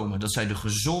tijd komen dat zij de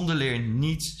gezonde leer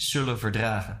niet zullen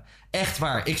verdragen. Echt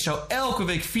waar, ik zou elke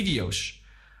week video's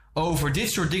over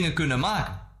dit soort dingen kunnen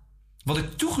maken. Wat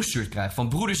ik toegestuurd krijg van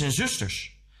broeders en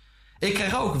zusters. Ik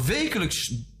krijg ook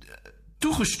wekelijks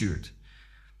toegestuurd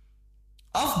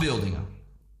afbeeldingen.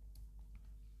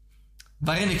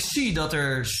 Waarin ik zie dat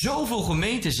er zoveel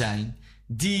gemeenten zijn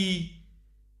die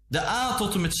de A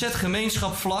tot en met Z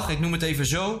gemeenschapvlag, ik noem het even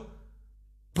zo,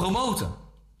 promoten.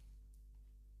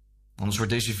 Anders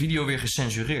wordt deze video weer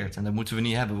gecensureerd. En dat moeten we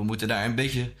niet hebben. We moeten daar een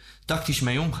beetje tactisch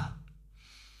mee omgaan.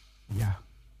 Ja.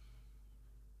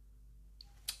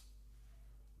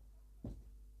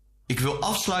 Ik wil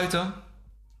afsluiten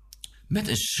met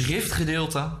een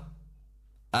schriftgedeelte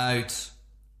uit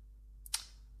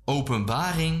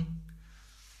Openbaring,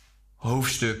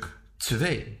 hoofdstuk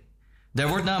 2. Daar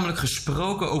wordt namelijk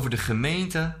gesproken over de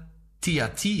gemeente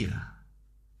Thyatira.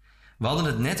 We hadden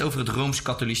het net over het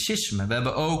Rooms-Katholicisme. We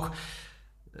hebben ook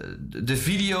de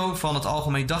video van het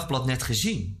Algemeen Dagblad net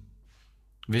gezien.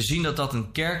 We zien dat dat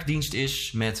een kerkdienst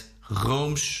is met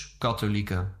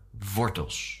Rooms-Katholieke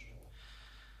wortels.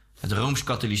 Het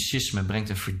Rooms-Katholicisme brengt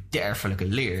een verderfelijke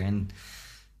leer. En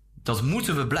dat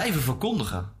moeten we blijven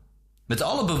verkondigen. Met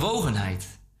alle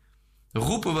bewogenheid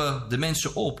roepen we de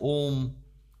mensen op om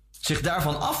zich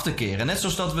daarvan af te keren. Net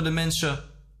zoals dat we de mensen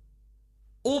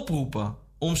oproepen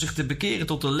om zich te bekeren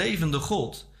tot de levende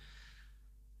God.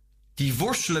 Die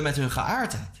worstelen met hun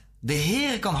geaardheid. De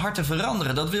Heer kan harten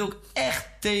veranderen. Dat wil ik echt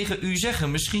tegen u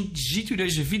zeggen. Misschien ziet u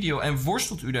deze video en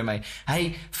worstelt u daarmee.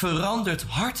 Hij verandert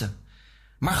harten.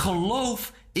 Maar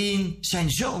geloof in zijn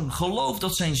Zoon. Geloof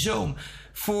dat zijn Zoon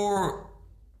voor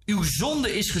uw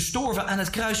zonde is gestorven aan het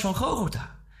kruis van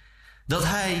Golgotha. Dat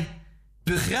hij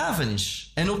begraven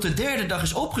is en op de derde dag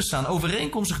is opgestaan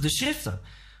overeenkomstig de schriften.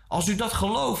 Als u dat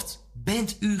gelooft,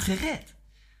 bent u gered.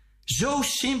 Zo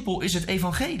simpel is het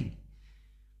evangelie.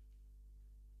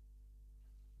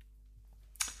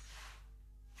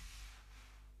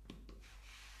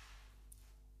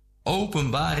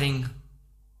 Openbaring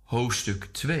hoofdstuk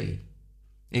 2.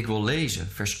 Ik wil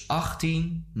lezen vers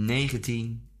 18,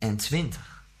 19 en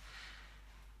 20.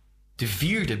 De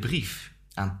 4e brief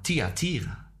aan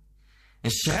Thyatira.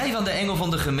 En schrijf aan de engel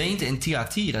van de gemeente in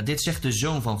Thyatira. Dit zegt de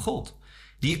Zoon van God.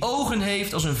 Die ogen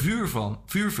heeft als een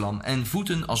vuurvlam en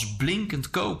voeten als blinkend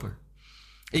koper.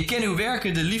 Ik ken uw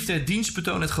werken, de liefde, het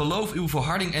dienstbetoon, het geloof, uw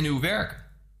volharding en uw werken.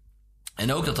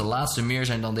 En ook dat de laatste meer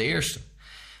zijn dan de eerste.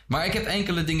 Maar ik heb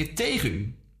enkele dingen tegen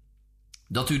u.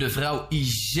 Dat u de vrouw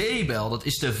Izebel, dat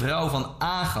is de vrouw van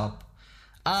Agab.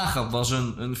 Agab was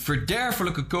een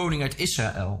verderfelijke koning uit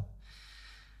Israël.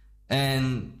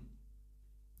 En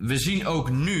we zien ook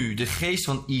nu de geest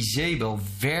van Izebel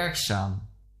werkzaam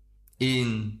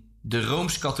in de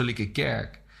Rooms-Katholieke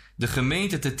Kerk. De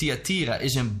gemeente te Thyatira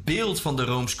is een beeld van de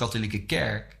Rooms-Katholieke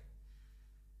Kerk.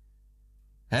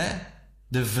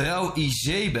 de vrouw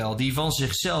Izebel, die van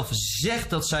zichzelf zegt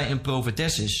dat zij een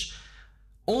profetes is,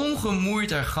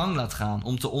 ongemoeid haar gang laat gaan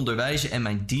om te onderwijzen en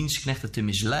mijn dienstknechten te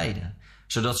misleiden,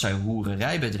 zodat zij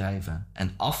hoererij bedrijven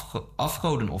en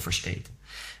afgodenoffers eten.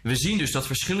 We zien dus dat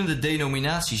verschillende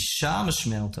denominaties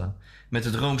samensmelten met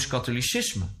het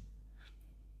Rooms-Katholicisme.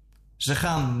 Ze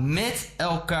gaan met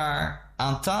elkaar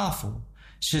aan tafel.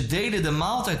 Ze delen de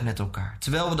maaltijd met elkaar,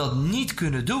 terwijl we dat niet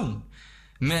kunnen doen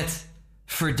met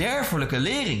verderfelijke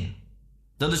leringen.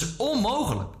 Dat is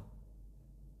onmogelijk.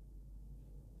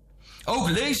 Ook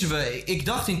lezen we, ik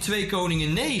dacht in 2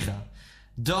 Koningen 9,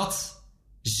 dat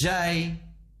zij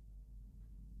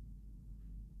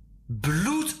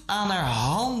bloed aan haar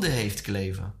handen heeft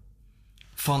kleven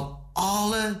van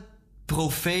alle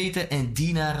profeten en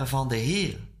dienaren van de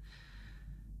Heer.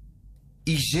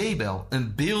 Izebel,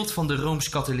 een beeld van de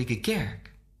Rooms-Katholieke Kerk.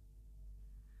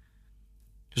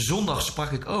 Zondag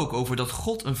sprak ik ook over dat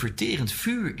God een verterend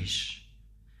vuur is.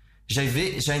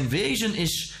 Zijn wezen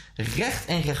is recht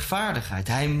en rechtvaardigheid.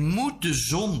 Hij moet de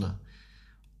zonde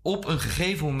op een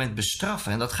gegeven moment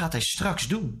bestraffen en dat gaat hij straks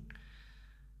doen.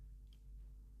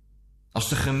 Als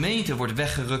de gemeente wordt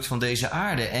weggerukt van deze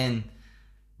aarde en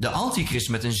de antichrist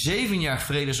met een 7-jarig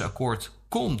vredesakkoord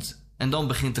komt en dan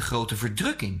begint de grote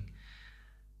verdrukking.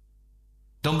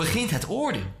 Dan begint het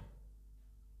oordeel.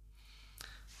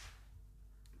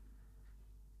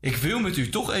 Ik wil met u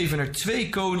toch even naar 2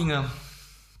 Koningen,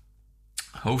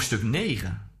 hoofdstuk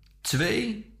 9.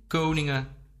 2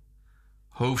 Koningen,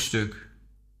 hoofdstuk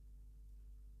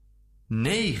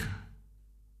 9.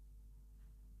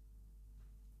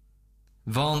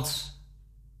 Want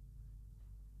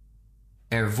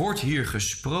er wordt hier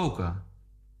gesproken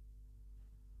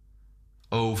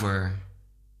over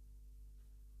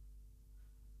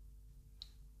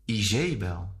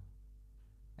Izebel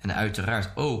en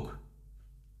uiteraard ook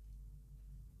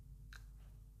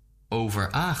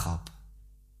over Agab.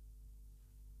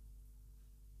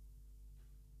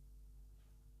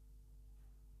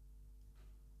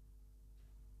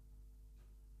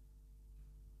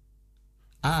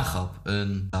 Agab,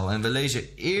 en we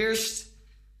lezen eerst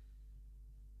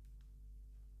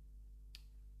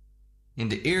in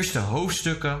de eerste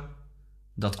hoofdstukken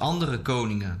dat andere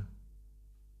koningen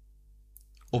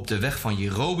op de weg van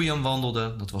Jerobeam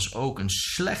wandelden. Dat was ook een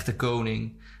slechte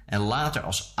koning. En later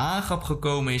als Agab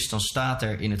gekomen is, dan staat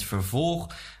er in het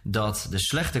vervolg dat de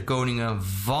slechte koningen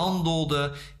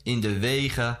wandelden in de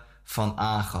wegen van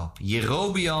Agab.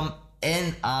 Jerobeam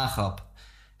en Agab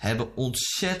hebben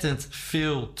ontzettend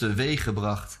veel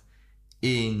teweeggebracht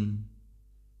in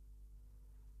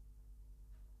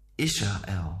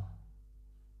Israël.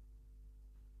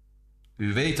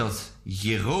 U weet dat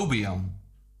Jerobeam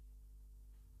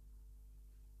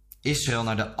Israël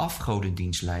naar de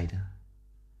afgodendienst leidde.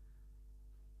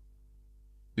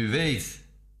 U weet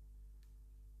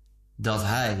dat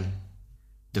hij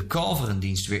de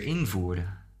kalverendienst weer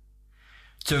invoerde.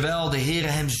 Terwijl de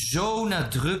Heer hem zo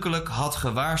nadrukkelijk had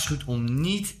gewaarschuwd om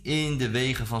niet in de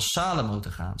wegen van Salomo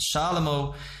te gaan.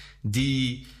 Salomo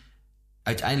die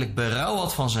uiteindelijk berouw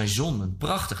had van zijn zonden.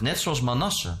 Prachtig, net zoals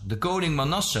Manasse. De koning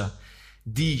Manasse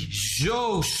die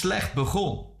zo slecht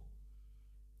begon.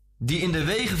 Die in de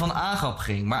wegen van Agab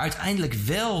ging, maar uiteindelijk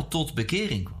wel tot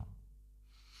bekering kwam.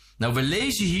 Nou, we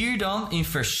lezen hier dan in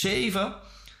vers 7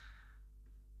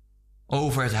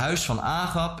 over het huis van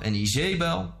Agab en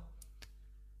Izebel.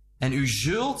 En u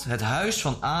zult het huis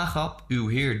van Agab, uw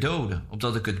heer, doden,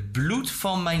 opdat ik het bloed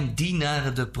van mijn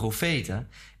dienaren de profeten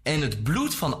en het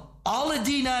bloed van alle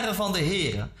dienaren van de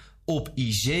Heere op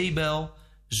Izebel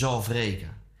zal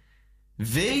wreken.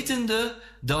 Wetende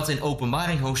dat in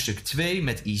Openbaring hoofdstuk 2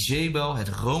 met Izebel het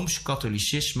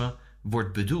Rooms-Katholicisme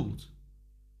wordt bedoeld.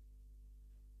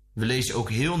 We lezen ook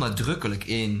heel nadrukkelijk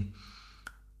in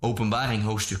Openbaring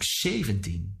hoofdstuk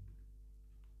 17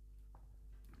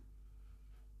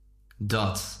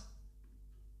 dat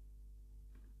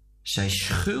zij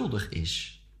schuldig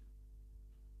is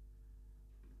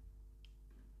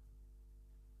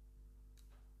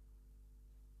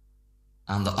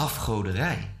aan de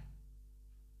afgoderij.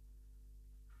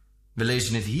 We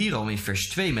lezen het hier al in vers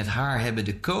 2. Met haar hebben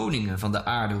de koningen van de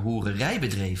aarde hoererij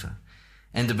bedreven.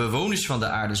 En de bewoners van de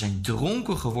aarde zijn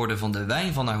dronken geworden van de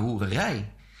wijn van haar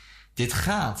hoererij. Dit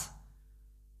gaat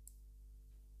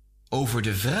over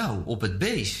de vrouw op het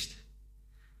beest.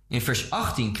 In vers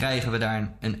 18 krijgen we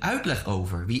daar een uitleg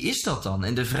over. Wie is dat dan?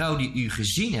 En de vrouw die u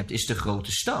gezien hebt is de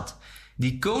grote stad,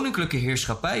 die koninklijke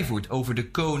heerschappij voert over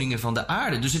de koningen van de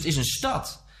aarde. Dus het is een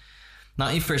stad.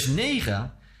 Nou, in vers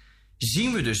 9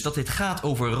 zien we dus dat dit gaat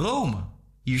over Rome.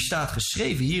 Hier staat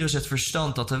geschreven, hier is het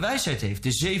verstand dat de wijsheid heeft.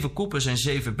 De 7 koppen zijn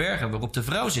 7 bergen waarop de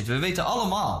vrouw zit. We weten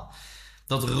allemaal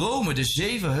dat Rome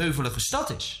de 7-heuvelige stad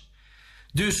is.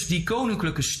 Dus die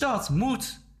koninklijke stad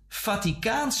moet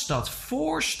Vaticaanstad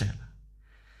voorstellen.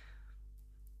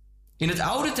 In het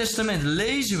Oude Testament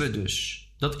lezen we dus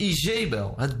dat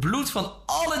Izebel het bloed van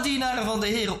alle dienaren van de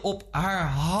Heer op haar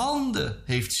handen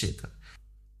heeft zitten.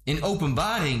 In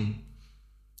Openbaring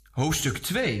hoofdstuk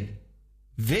 2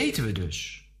 weten we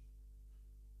dus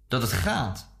dat het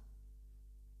gaat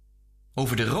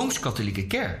over de Rooms-Katholieke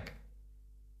Kerk.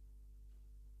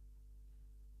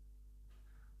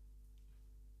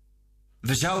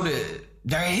 We zouden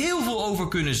daar heel veel over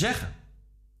kunnen zeggen.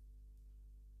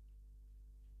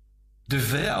 De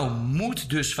vrouw moet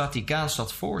dus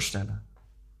Vaticaanstad voorstellen.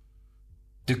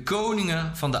 De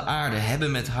koningen van de aarde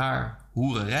hebben met haar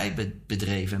hoererij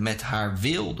bedreven, met haar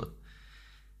weelde,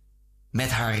 met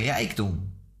haar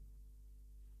rijkdom.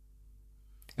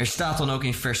 Er staat dan ook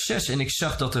in vers 6, en ik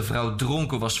zag dat de vrouw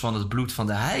dronken was van het bloed van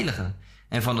de heiligen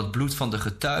en van het bloed van de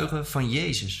getuigen van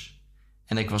Jezus.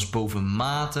 En ik was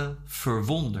bovenmate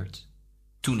verwonderd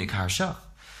toen ik haar zag.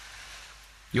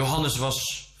 Johannes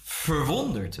was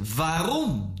verwonderd.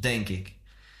 Waarom, denk ik?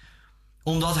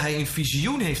 Omdat hij een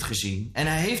visioen heeft gezien. En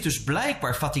hij heeft dus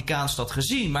blijkbaar Vaticaanstad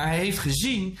gezien. Maar hij heeft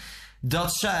gezien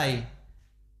dat zij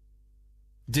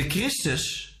de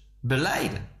Christus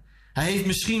belijden. Hij heeft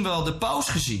misschien wel de paus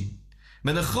gezien.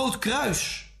 Met een groot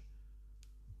kruis.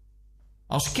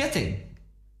 Als ketting.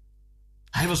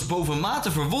 Hij was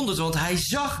bovenmate verwonderd, want hij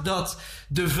zag dat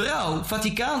de vrouw,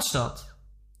 Vaticaanstad,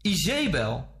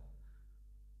 Izebel,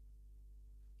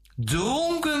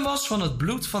 dronken was van het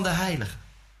bloed van de heiligen.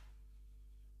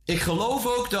 Ik geloof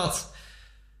ook dat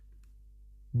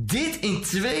dit in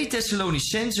 2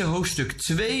 Thessalonicenzen hoofdstuk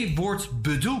 2 wordt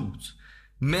bedoeld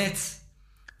met,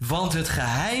 want het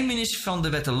geheimenis van de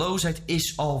wetteloosheid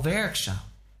is al werkzaam.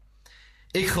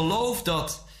 Ik geloof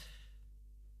dat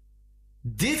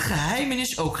dit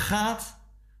geheimenis ook gaat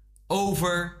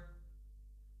over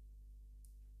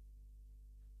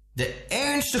de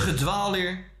ernstige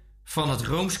dwaalleer van het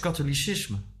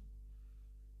Rooms-Katholicisme.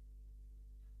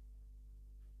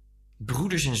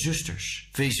 Broeders en zusters,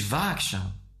 wees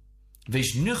waakzaam.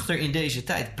 Wees nuchter in deze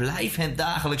tijd. Blijf hem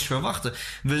dagelijks verwachten.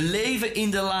 We leven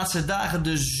in de laatste dagen.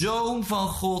 De Zoon van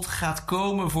God gaat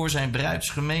komen voor zijn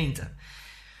bruidsgemeente.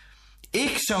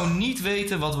 Ik zou niet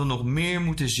weten wat we nog meer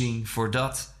moeten zien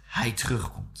voordat hij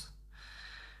terugkomt.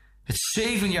 Het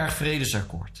 7-jarig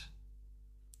vredesakkoord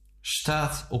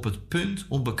staat op het punt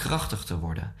om bekrachtigd te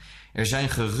worden. Er zijn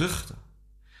geruchten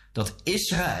dat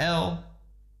Israël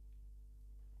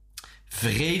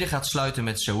vrede gaat sluiten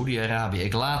met Saoedi-Arabië.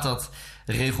 Ik laat dat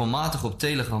regelmatig op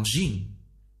Telegram zien.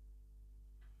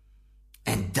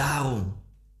 En daarom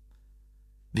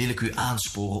wil ik u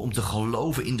aansporen om te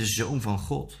geloven in de Zoon van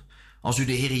God. Als u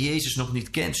de Heer Jezus nog niet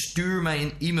kent, stuur mij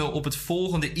een e-mail op het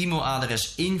volgende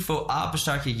e-mailadres: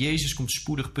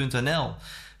 info@jezuskomtspoedig.nl.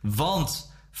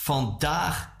 Want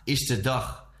vandaag is de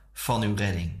dag van uw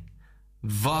redding.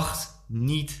 Wacht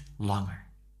niet langer.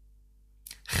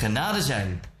 Genade zij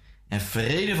u en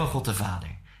vrede van God de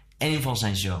Vader en van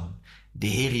zijn Zoon, de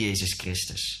Heer Jezus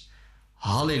Christus.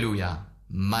 Halleluja,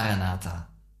 Maranatha,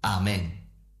 Amen.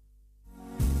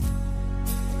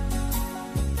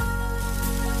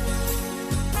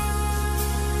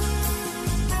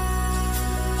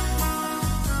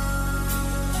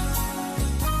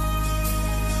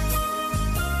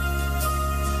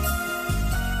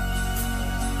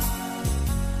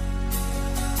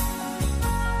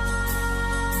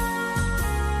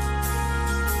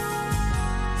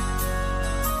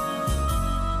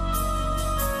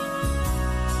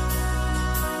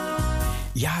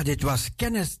 Ja, dit was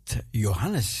Kenneth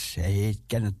Johannes. Hij heet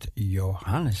Kenneth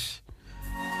Johannes.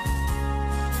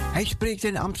 Hij spreekt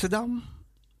in Amsterdam.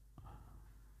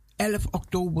 11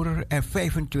 oktober en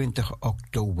 25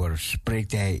 oktober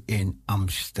spreekt hij in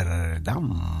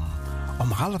Amsterdam.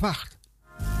 Om 7:30.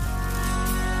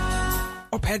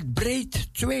 Op het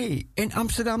Breed 2 in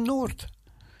Amsterdam-Noord.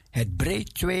 Het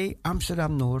Breed 2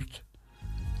 Amsterdam-Noord.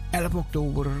 11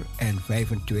 oktober en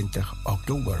 25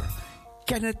 oktober.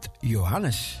 Kenneth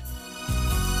Johannes.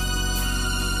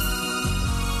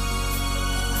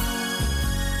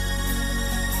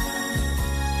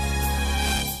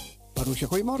 Parousia,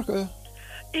 goedemorgen.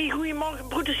 Hey, goedemorgen,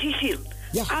 broeder Cecile.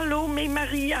 Ja. Hallo, met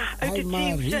Maria uit het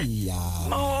Zeeuwse. Maria.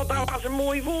 Oh, dat was een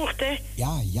mooi woord, hè?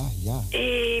 Ja.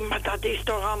 Hé, maar dat is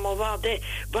toch allemaal wat, hè?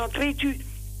 Want weet u,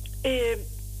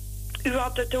 u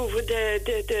had het over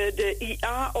de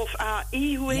IA of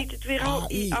AI, hoe heet het weer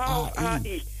al? IA of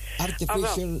AI?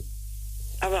 Artificial.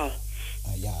 Wel.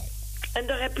 Ja. En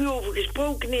daar heb u over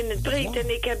gesproken in het breed. En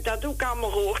ik heb dat ook allemaal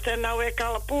gehoord. En nou heb ik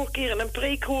al een paar keer een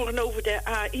preek horen over de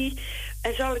AI.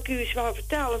 En zal ik u eens wel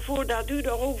vertellen, voordat u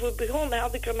daarover begon,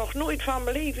 had ik er nog nooit van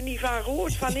mijn leven niet van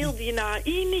gehoord. Van heel die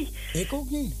AI niet. Ik ook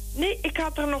niet. Nee, ik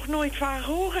had er nog nooit van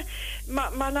gehoord.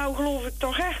 Maar nou geloof ik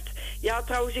toch echt. Ja,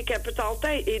 trouwens, ik heb het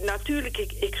altijd. Natuurlijk,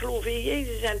 ik geloof in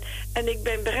Jezus. En ik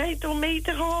ben bereid om mee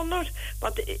te gaan, hoor.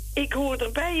 Want ik hoor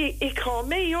erbij. Ik ga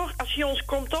mee, hoor. Als je ons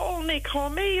komt halen, ik ga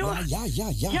mee, hoor.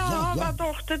 Ja, wat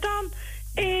dacht je dan?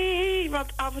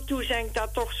 Want af en toe zijn ik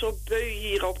dat toch zo beu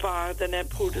hier op aarde, hè,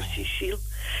 broeder Cecile.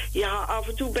 Ja, af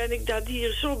en toe ben ik dat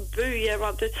hier zo beu, hè.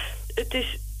 Want het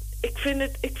is...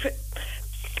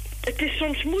 Het is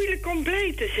soms moeilijk om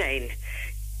blij te zijn.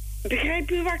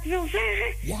 Begrijp u wat ik wil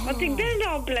zeggen? Ja. Want ik ben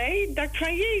wel blij dat ik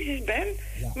van Jezus ben.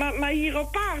 Ja. Maar hier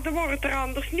op aarde wordt het er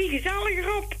anders niet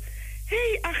gezelliger op.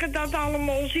 Hé, als je dat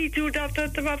allemaal ziet,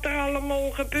 wat er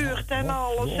allemaal gebeurt en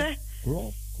alles, hè.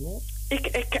 Klopt.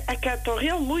 Ik heb er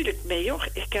heel moeilijk mee, hoor.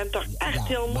 Ik heb er echt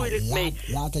heel moeilijk mee.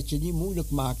 Laat het je niet moeilijk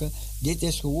maken. Dit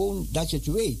is gewoon dat je het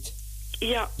weet.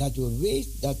 Ja. Dat je weet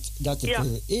dat het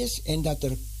er is en dat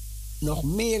er nog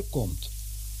meer komt.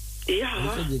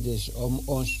 Ja. Weet je, dit is om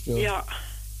ons te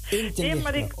in te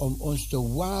lichten, om ons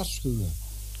te waarschuwen.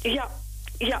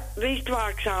 Ja, wees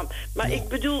waakzaam. Maar ik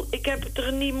bedoel, ik heb het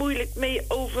er niet moeilijk mee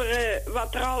over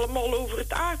wat er allemaal over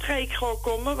het aardrijk gaat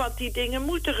komen, want die dingen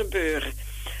moeten gebeuren.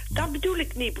 Dat bedoel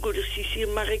ik niet, broeder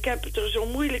Cecile, maar ik heb het er zo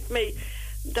moeilijk mee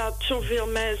dat zoveel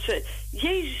mensen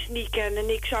Jezus niet kennen.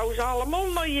 Ik zou ze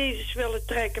allemaal naar Jezus willen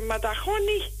trekken, maar dat gewoon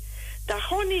niet. Dat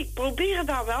gewoon niet. Ik probeer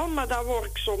dat wel, maar dan word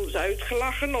ik soms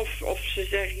uitgelachen of ze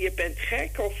zeggen je bent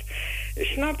gek. Of,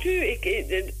 snap u?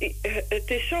 Het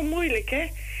is zo moeilijk, hè?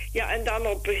 Ja, en dan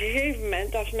op een gegeven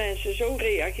moment, als mensen zo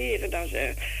reageren, dan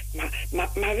zeggen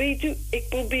maar weet u, ik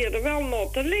probeer er wel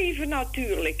nog te leven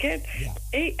natuurlijk, hè? Ja.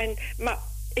 Maar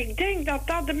ik denk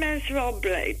dat de mensen wel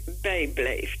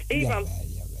bijblijft. Want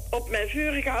op mijn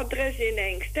vorige adres in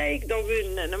Engstijk, daar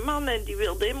woonde een man en die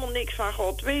wilde helemaal niks van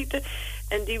God weten.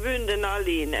 En die woonde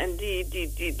alleen. En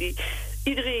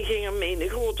iedereen ging er mee in een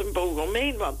grote boog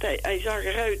omheen, want hij zag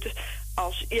eruit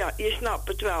als, ja, je snapt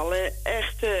het wel,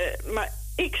 echt, maar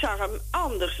ik zag hem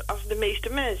anders als de meeste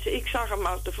mensen. Ik zag hem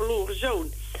als de verloren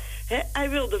zoon. Hij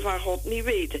wilde van God niet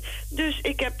weten. Dus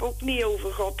ik heb ook niet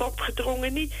over God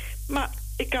opgedrongen, niet. Maar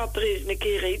ik had er eens een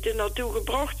keer eten naartoe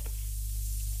gebracht.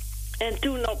 En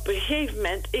toen op een gegeven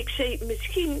moment, ik zei,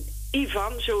 misschien,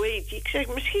 Ivan, zo heet hij. Ik zeg,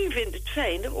 misschien vindt het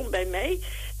fijner om bij mij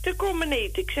te komen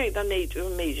eten. Ik zeg, dan eten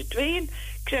we met z'n tweeën.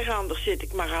 Ik zeg, anders zit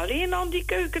ik maar alleen aan die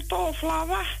keukentafel.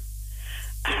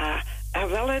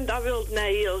 Wel, en dat wil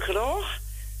hij heel graag.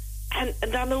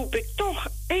 En dan hoop ik toch,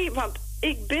 want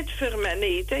ik bid voor mijn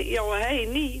eten. Ja, hij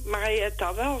niet, maar hij heeft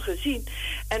dat wel gezien.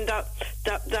 En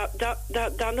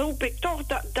dan hoop ik toch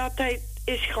dat hij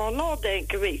is gaan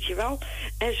nadenken, weet je wel.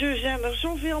 En zo zijn er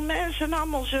zoveel mensen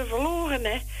allemaal zo verloren,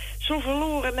 hè. Zo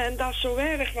verloren en dat is zo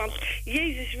erg, want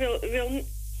Jezus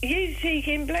Jezus heeft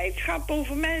geen blijdschap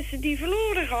over mensen die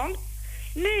verloren gaan.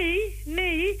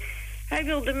 Nee. Hij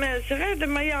wil de mensen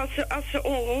redden, maar ja, als ze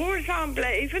ongehoorzaam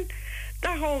blijven,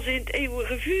 dan gaan ze in het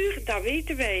eeuwige vuur, dat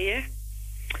weten wij, hè.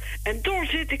 En daar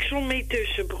zit ik zo mee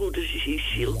tussen, broeder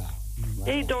Cecile.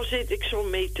 Nee, daar zit ik zo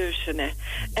mee tussen, hè.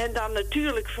 En dan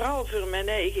natuurlijk vooral voor mijn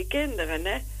eigen kinderen,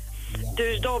 hè.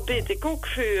 Dus daar bid ik ook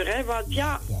voor, hè. Want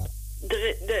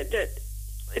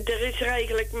er is er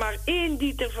eigenlijk maar één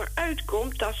die ervoor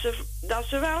uitkomt dat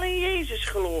ze wel in Jezus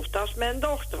gelooft. Dat is mijn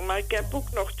dochter. Maar ik heb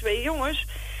ook nog 2 jongens.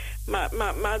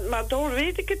 Maar daar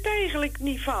weet ik het eigenlijk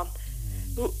niet van.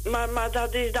 Maar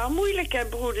dat is dan moeilijk, hè,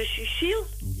 broeder Cecile?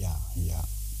 Ja.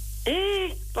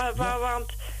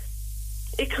 Want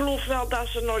ik geloof wel dat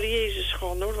ze naar Jezus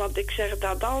gaan, hoor. Want ik zeg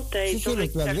dat altijd. Ze zullen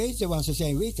het wel weten, want ze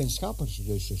zijn wetenschappers.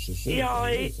 Dus ze zullen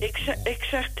het weten. Ik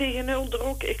zeg tegen Hulder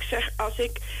ook, ik zeg, als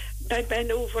ik bij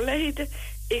mijn overlijden,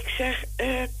 ik zeg,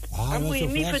 dan moet je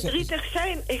niet verdrietig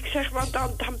zijn. Ik zeg, want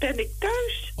dan ben ik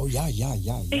thuis. Oh ja.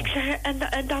 Ik zeg,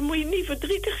 en dan moet je niet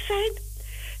verdrietig zijn.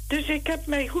 Dus ik heb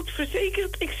mij goed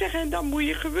verzekerd. Ik zeg, en dan moet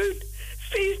je gewoon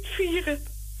feest vieren.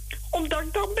 Omdat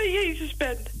ik dan bij Jezus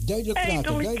ben.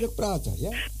 Duidelijk praten, ja.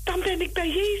 Dan ben ik bij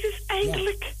Jezus,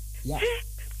 eindelijk. Ja.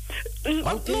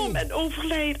 Want mijn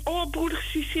overlijden. Oh, broeder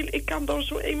Cecile, ik kan daar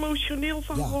zo emotioneel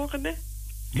van worden, hè.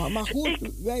 Maar goed,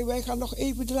 wij gaan nog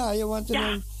even draaien, want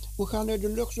we gaan naar de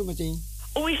lucht zo meteen.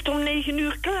 Oh, is het om 9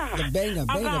 uur klaar?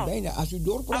 Ja, bijna. Als u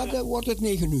doorpraat, dan wordt het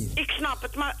 9 uur. Ik snap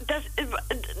het, maar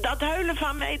dat huilen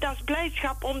van mij, dat is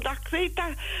blijdschap, omdat ik weet dat...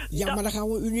 Ja, maar dan gaan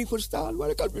we u niet verstaan, maar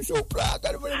dan kan u zo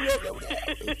praten.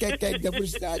 Kijk, dan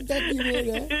verstaat dat niet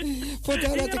meer, hè.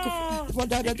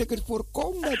 Vandaar dat ik het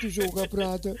voorkom dat u zo gaat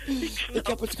praten. Ik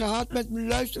heb het gehad met mijn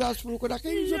luisteraars vroeger, dan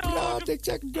gingen ze praten. Ik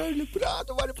zeg duidelijk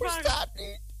praten, maar het verstaat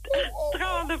niet.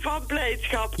 Tranen van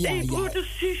blijdschap. Ja, Hey, broeder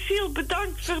Cecile,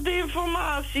 bedankt voor de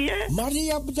informatie, hè.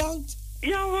 Maria, bedankt.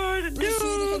 Ja hoor, doei.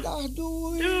 Plezierige dag,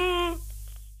 doei. Doei.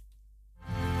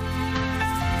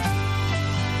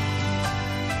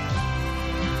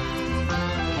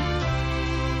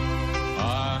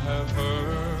 I have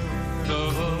heard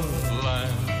of a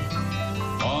land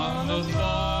on the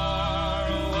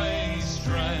faraway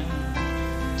strand.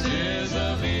 'Tis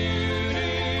a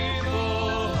beautiful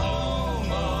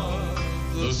home of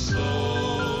the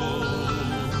soul,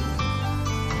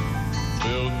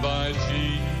 built by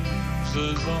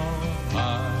Jesus on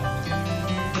high.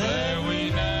 There we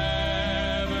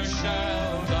never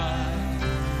shall die.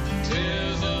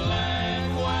 'Tis a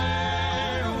land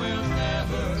where we'll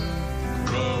never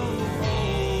grow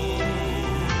old.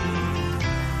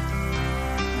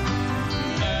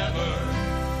 Never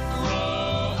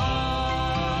grow old.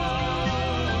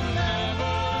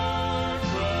 Never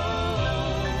grow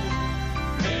old.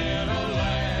 In a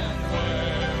land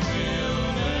where we'll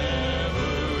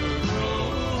never grow old.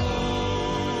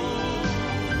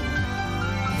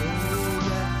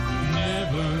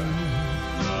 Never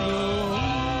grow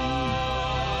old.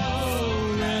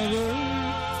 Never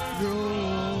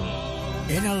grow old.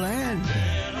 In a land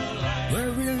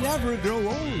where we'll never grow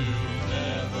old.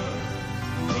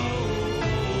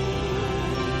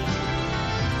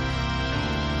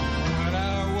 When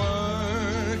our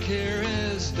work here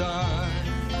is done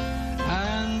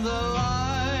and the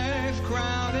life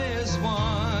crown is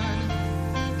won,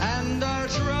 and our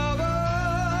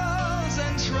troubles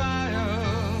and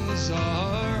trials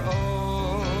are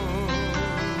o'er,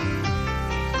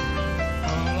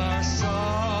 all our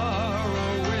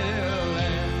sorrow will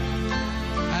end,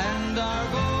 and our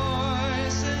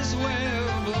voices will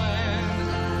blend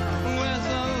with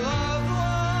the loved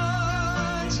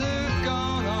ones who've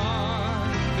gone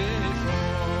on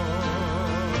before.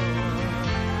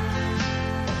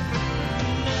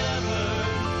 Never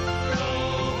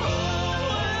grow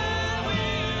old,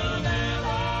 we'll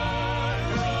never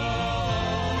grow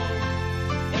old,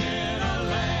 in a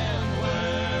land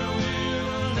where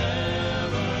we'll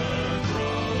never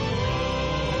grow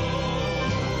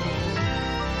old.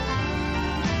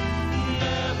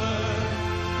 Never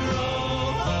grow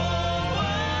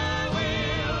old,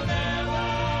 we'll never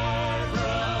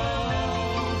grow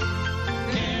old,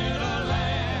 in a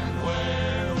land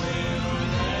where we'll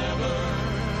never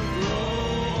grow old.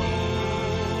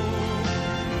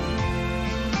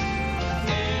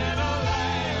 In a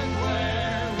land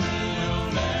where we'll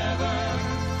never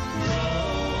grow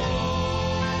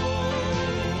old.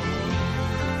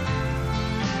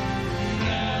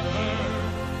 Never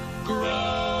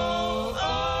grow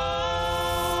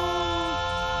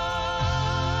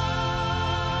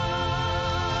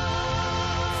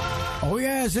Oh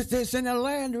yes, it is in a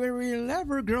land where we'll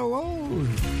never grow old.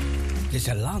 Het is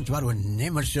een land waar we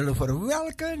nimmer zullen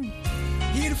verwelken.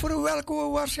 Hier verwelken we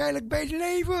waarschijnlijk bij het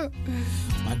leven.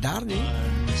 Maar daar niet.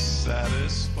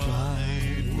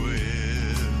 satisfied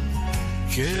with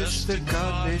Just a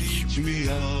cottage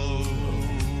below.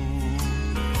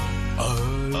 a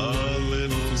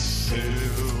little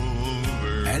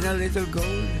silver And a little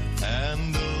gold.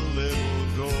 and a little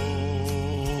gold.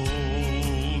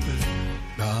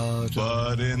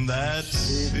 But in that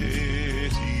city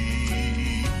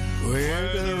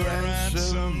Where the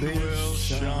ransom will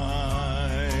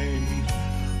shine,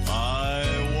 I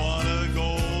want a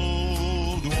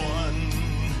gold one,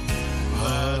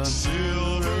 that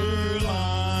silver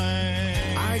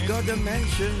line. I got a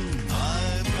mansion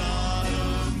I've got a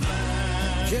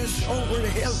man just over the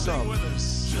hilltop.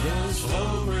 just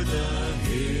over the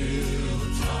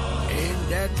hilltop, In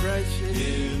that bright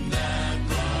in that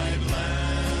bright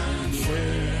land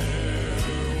where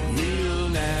we'll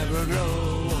never grow.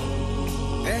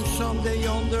 And someday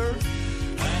yonder,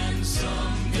 and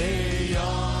someday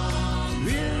on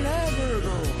we'll never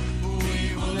grow.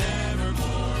 we will never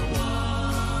more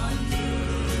wander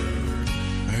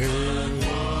and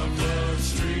walk the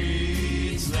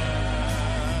streets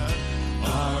that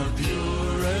are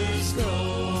pure as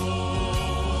gold.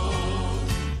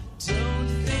 Don't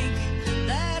think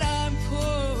that I'm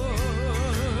poor,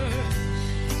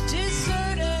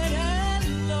 deserted and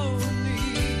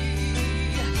lonely.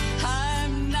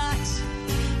 I'm not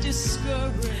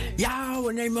discouraged. Ja, Ja,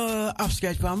 we nemen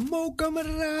afscheid van Mokum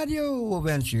Radio. We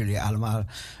wensen jullie allemaal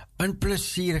een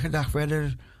plezierige dag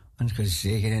verder. Een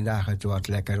gezegende dag, het wordt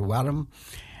lekker warm.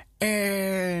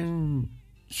 En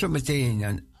zometeen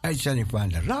een uitzending van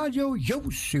de Radio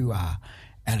Joshua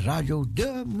en Radio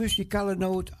De Muzikale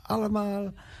Noot.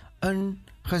 Allemaal een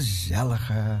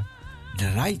gezellige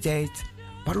draaitijd.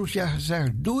 Parousia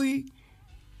zegt doei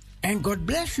en God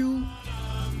bless you.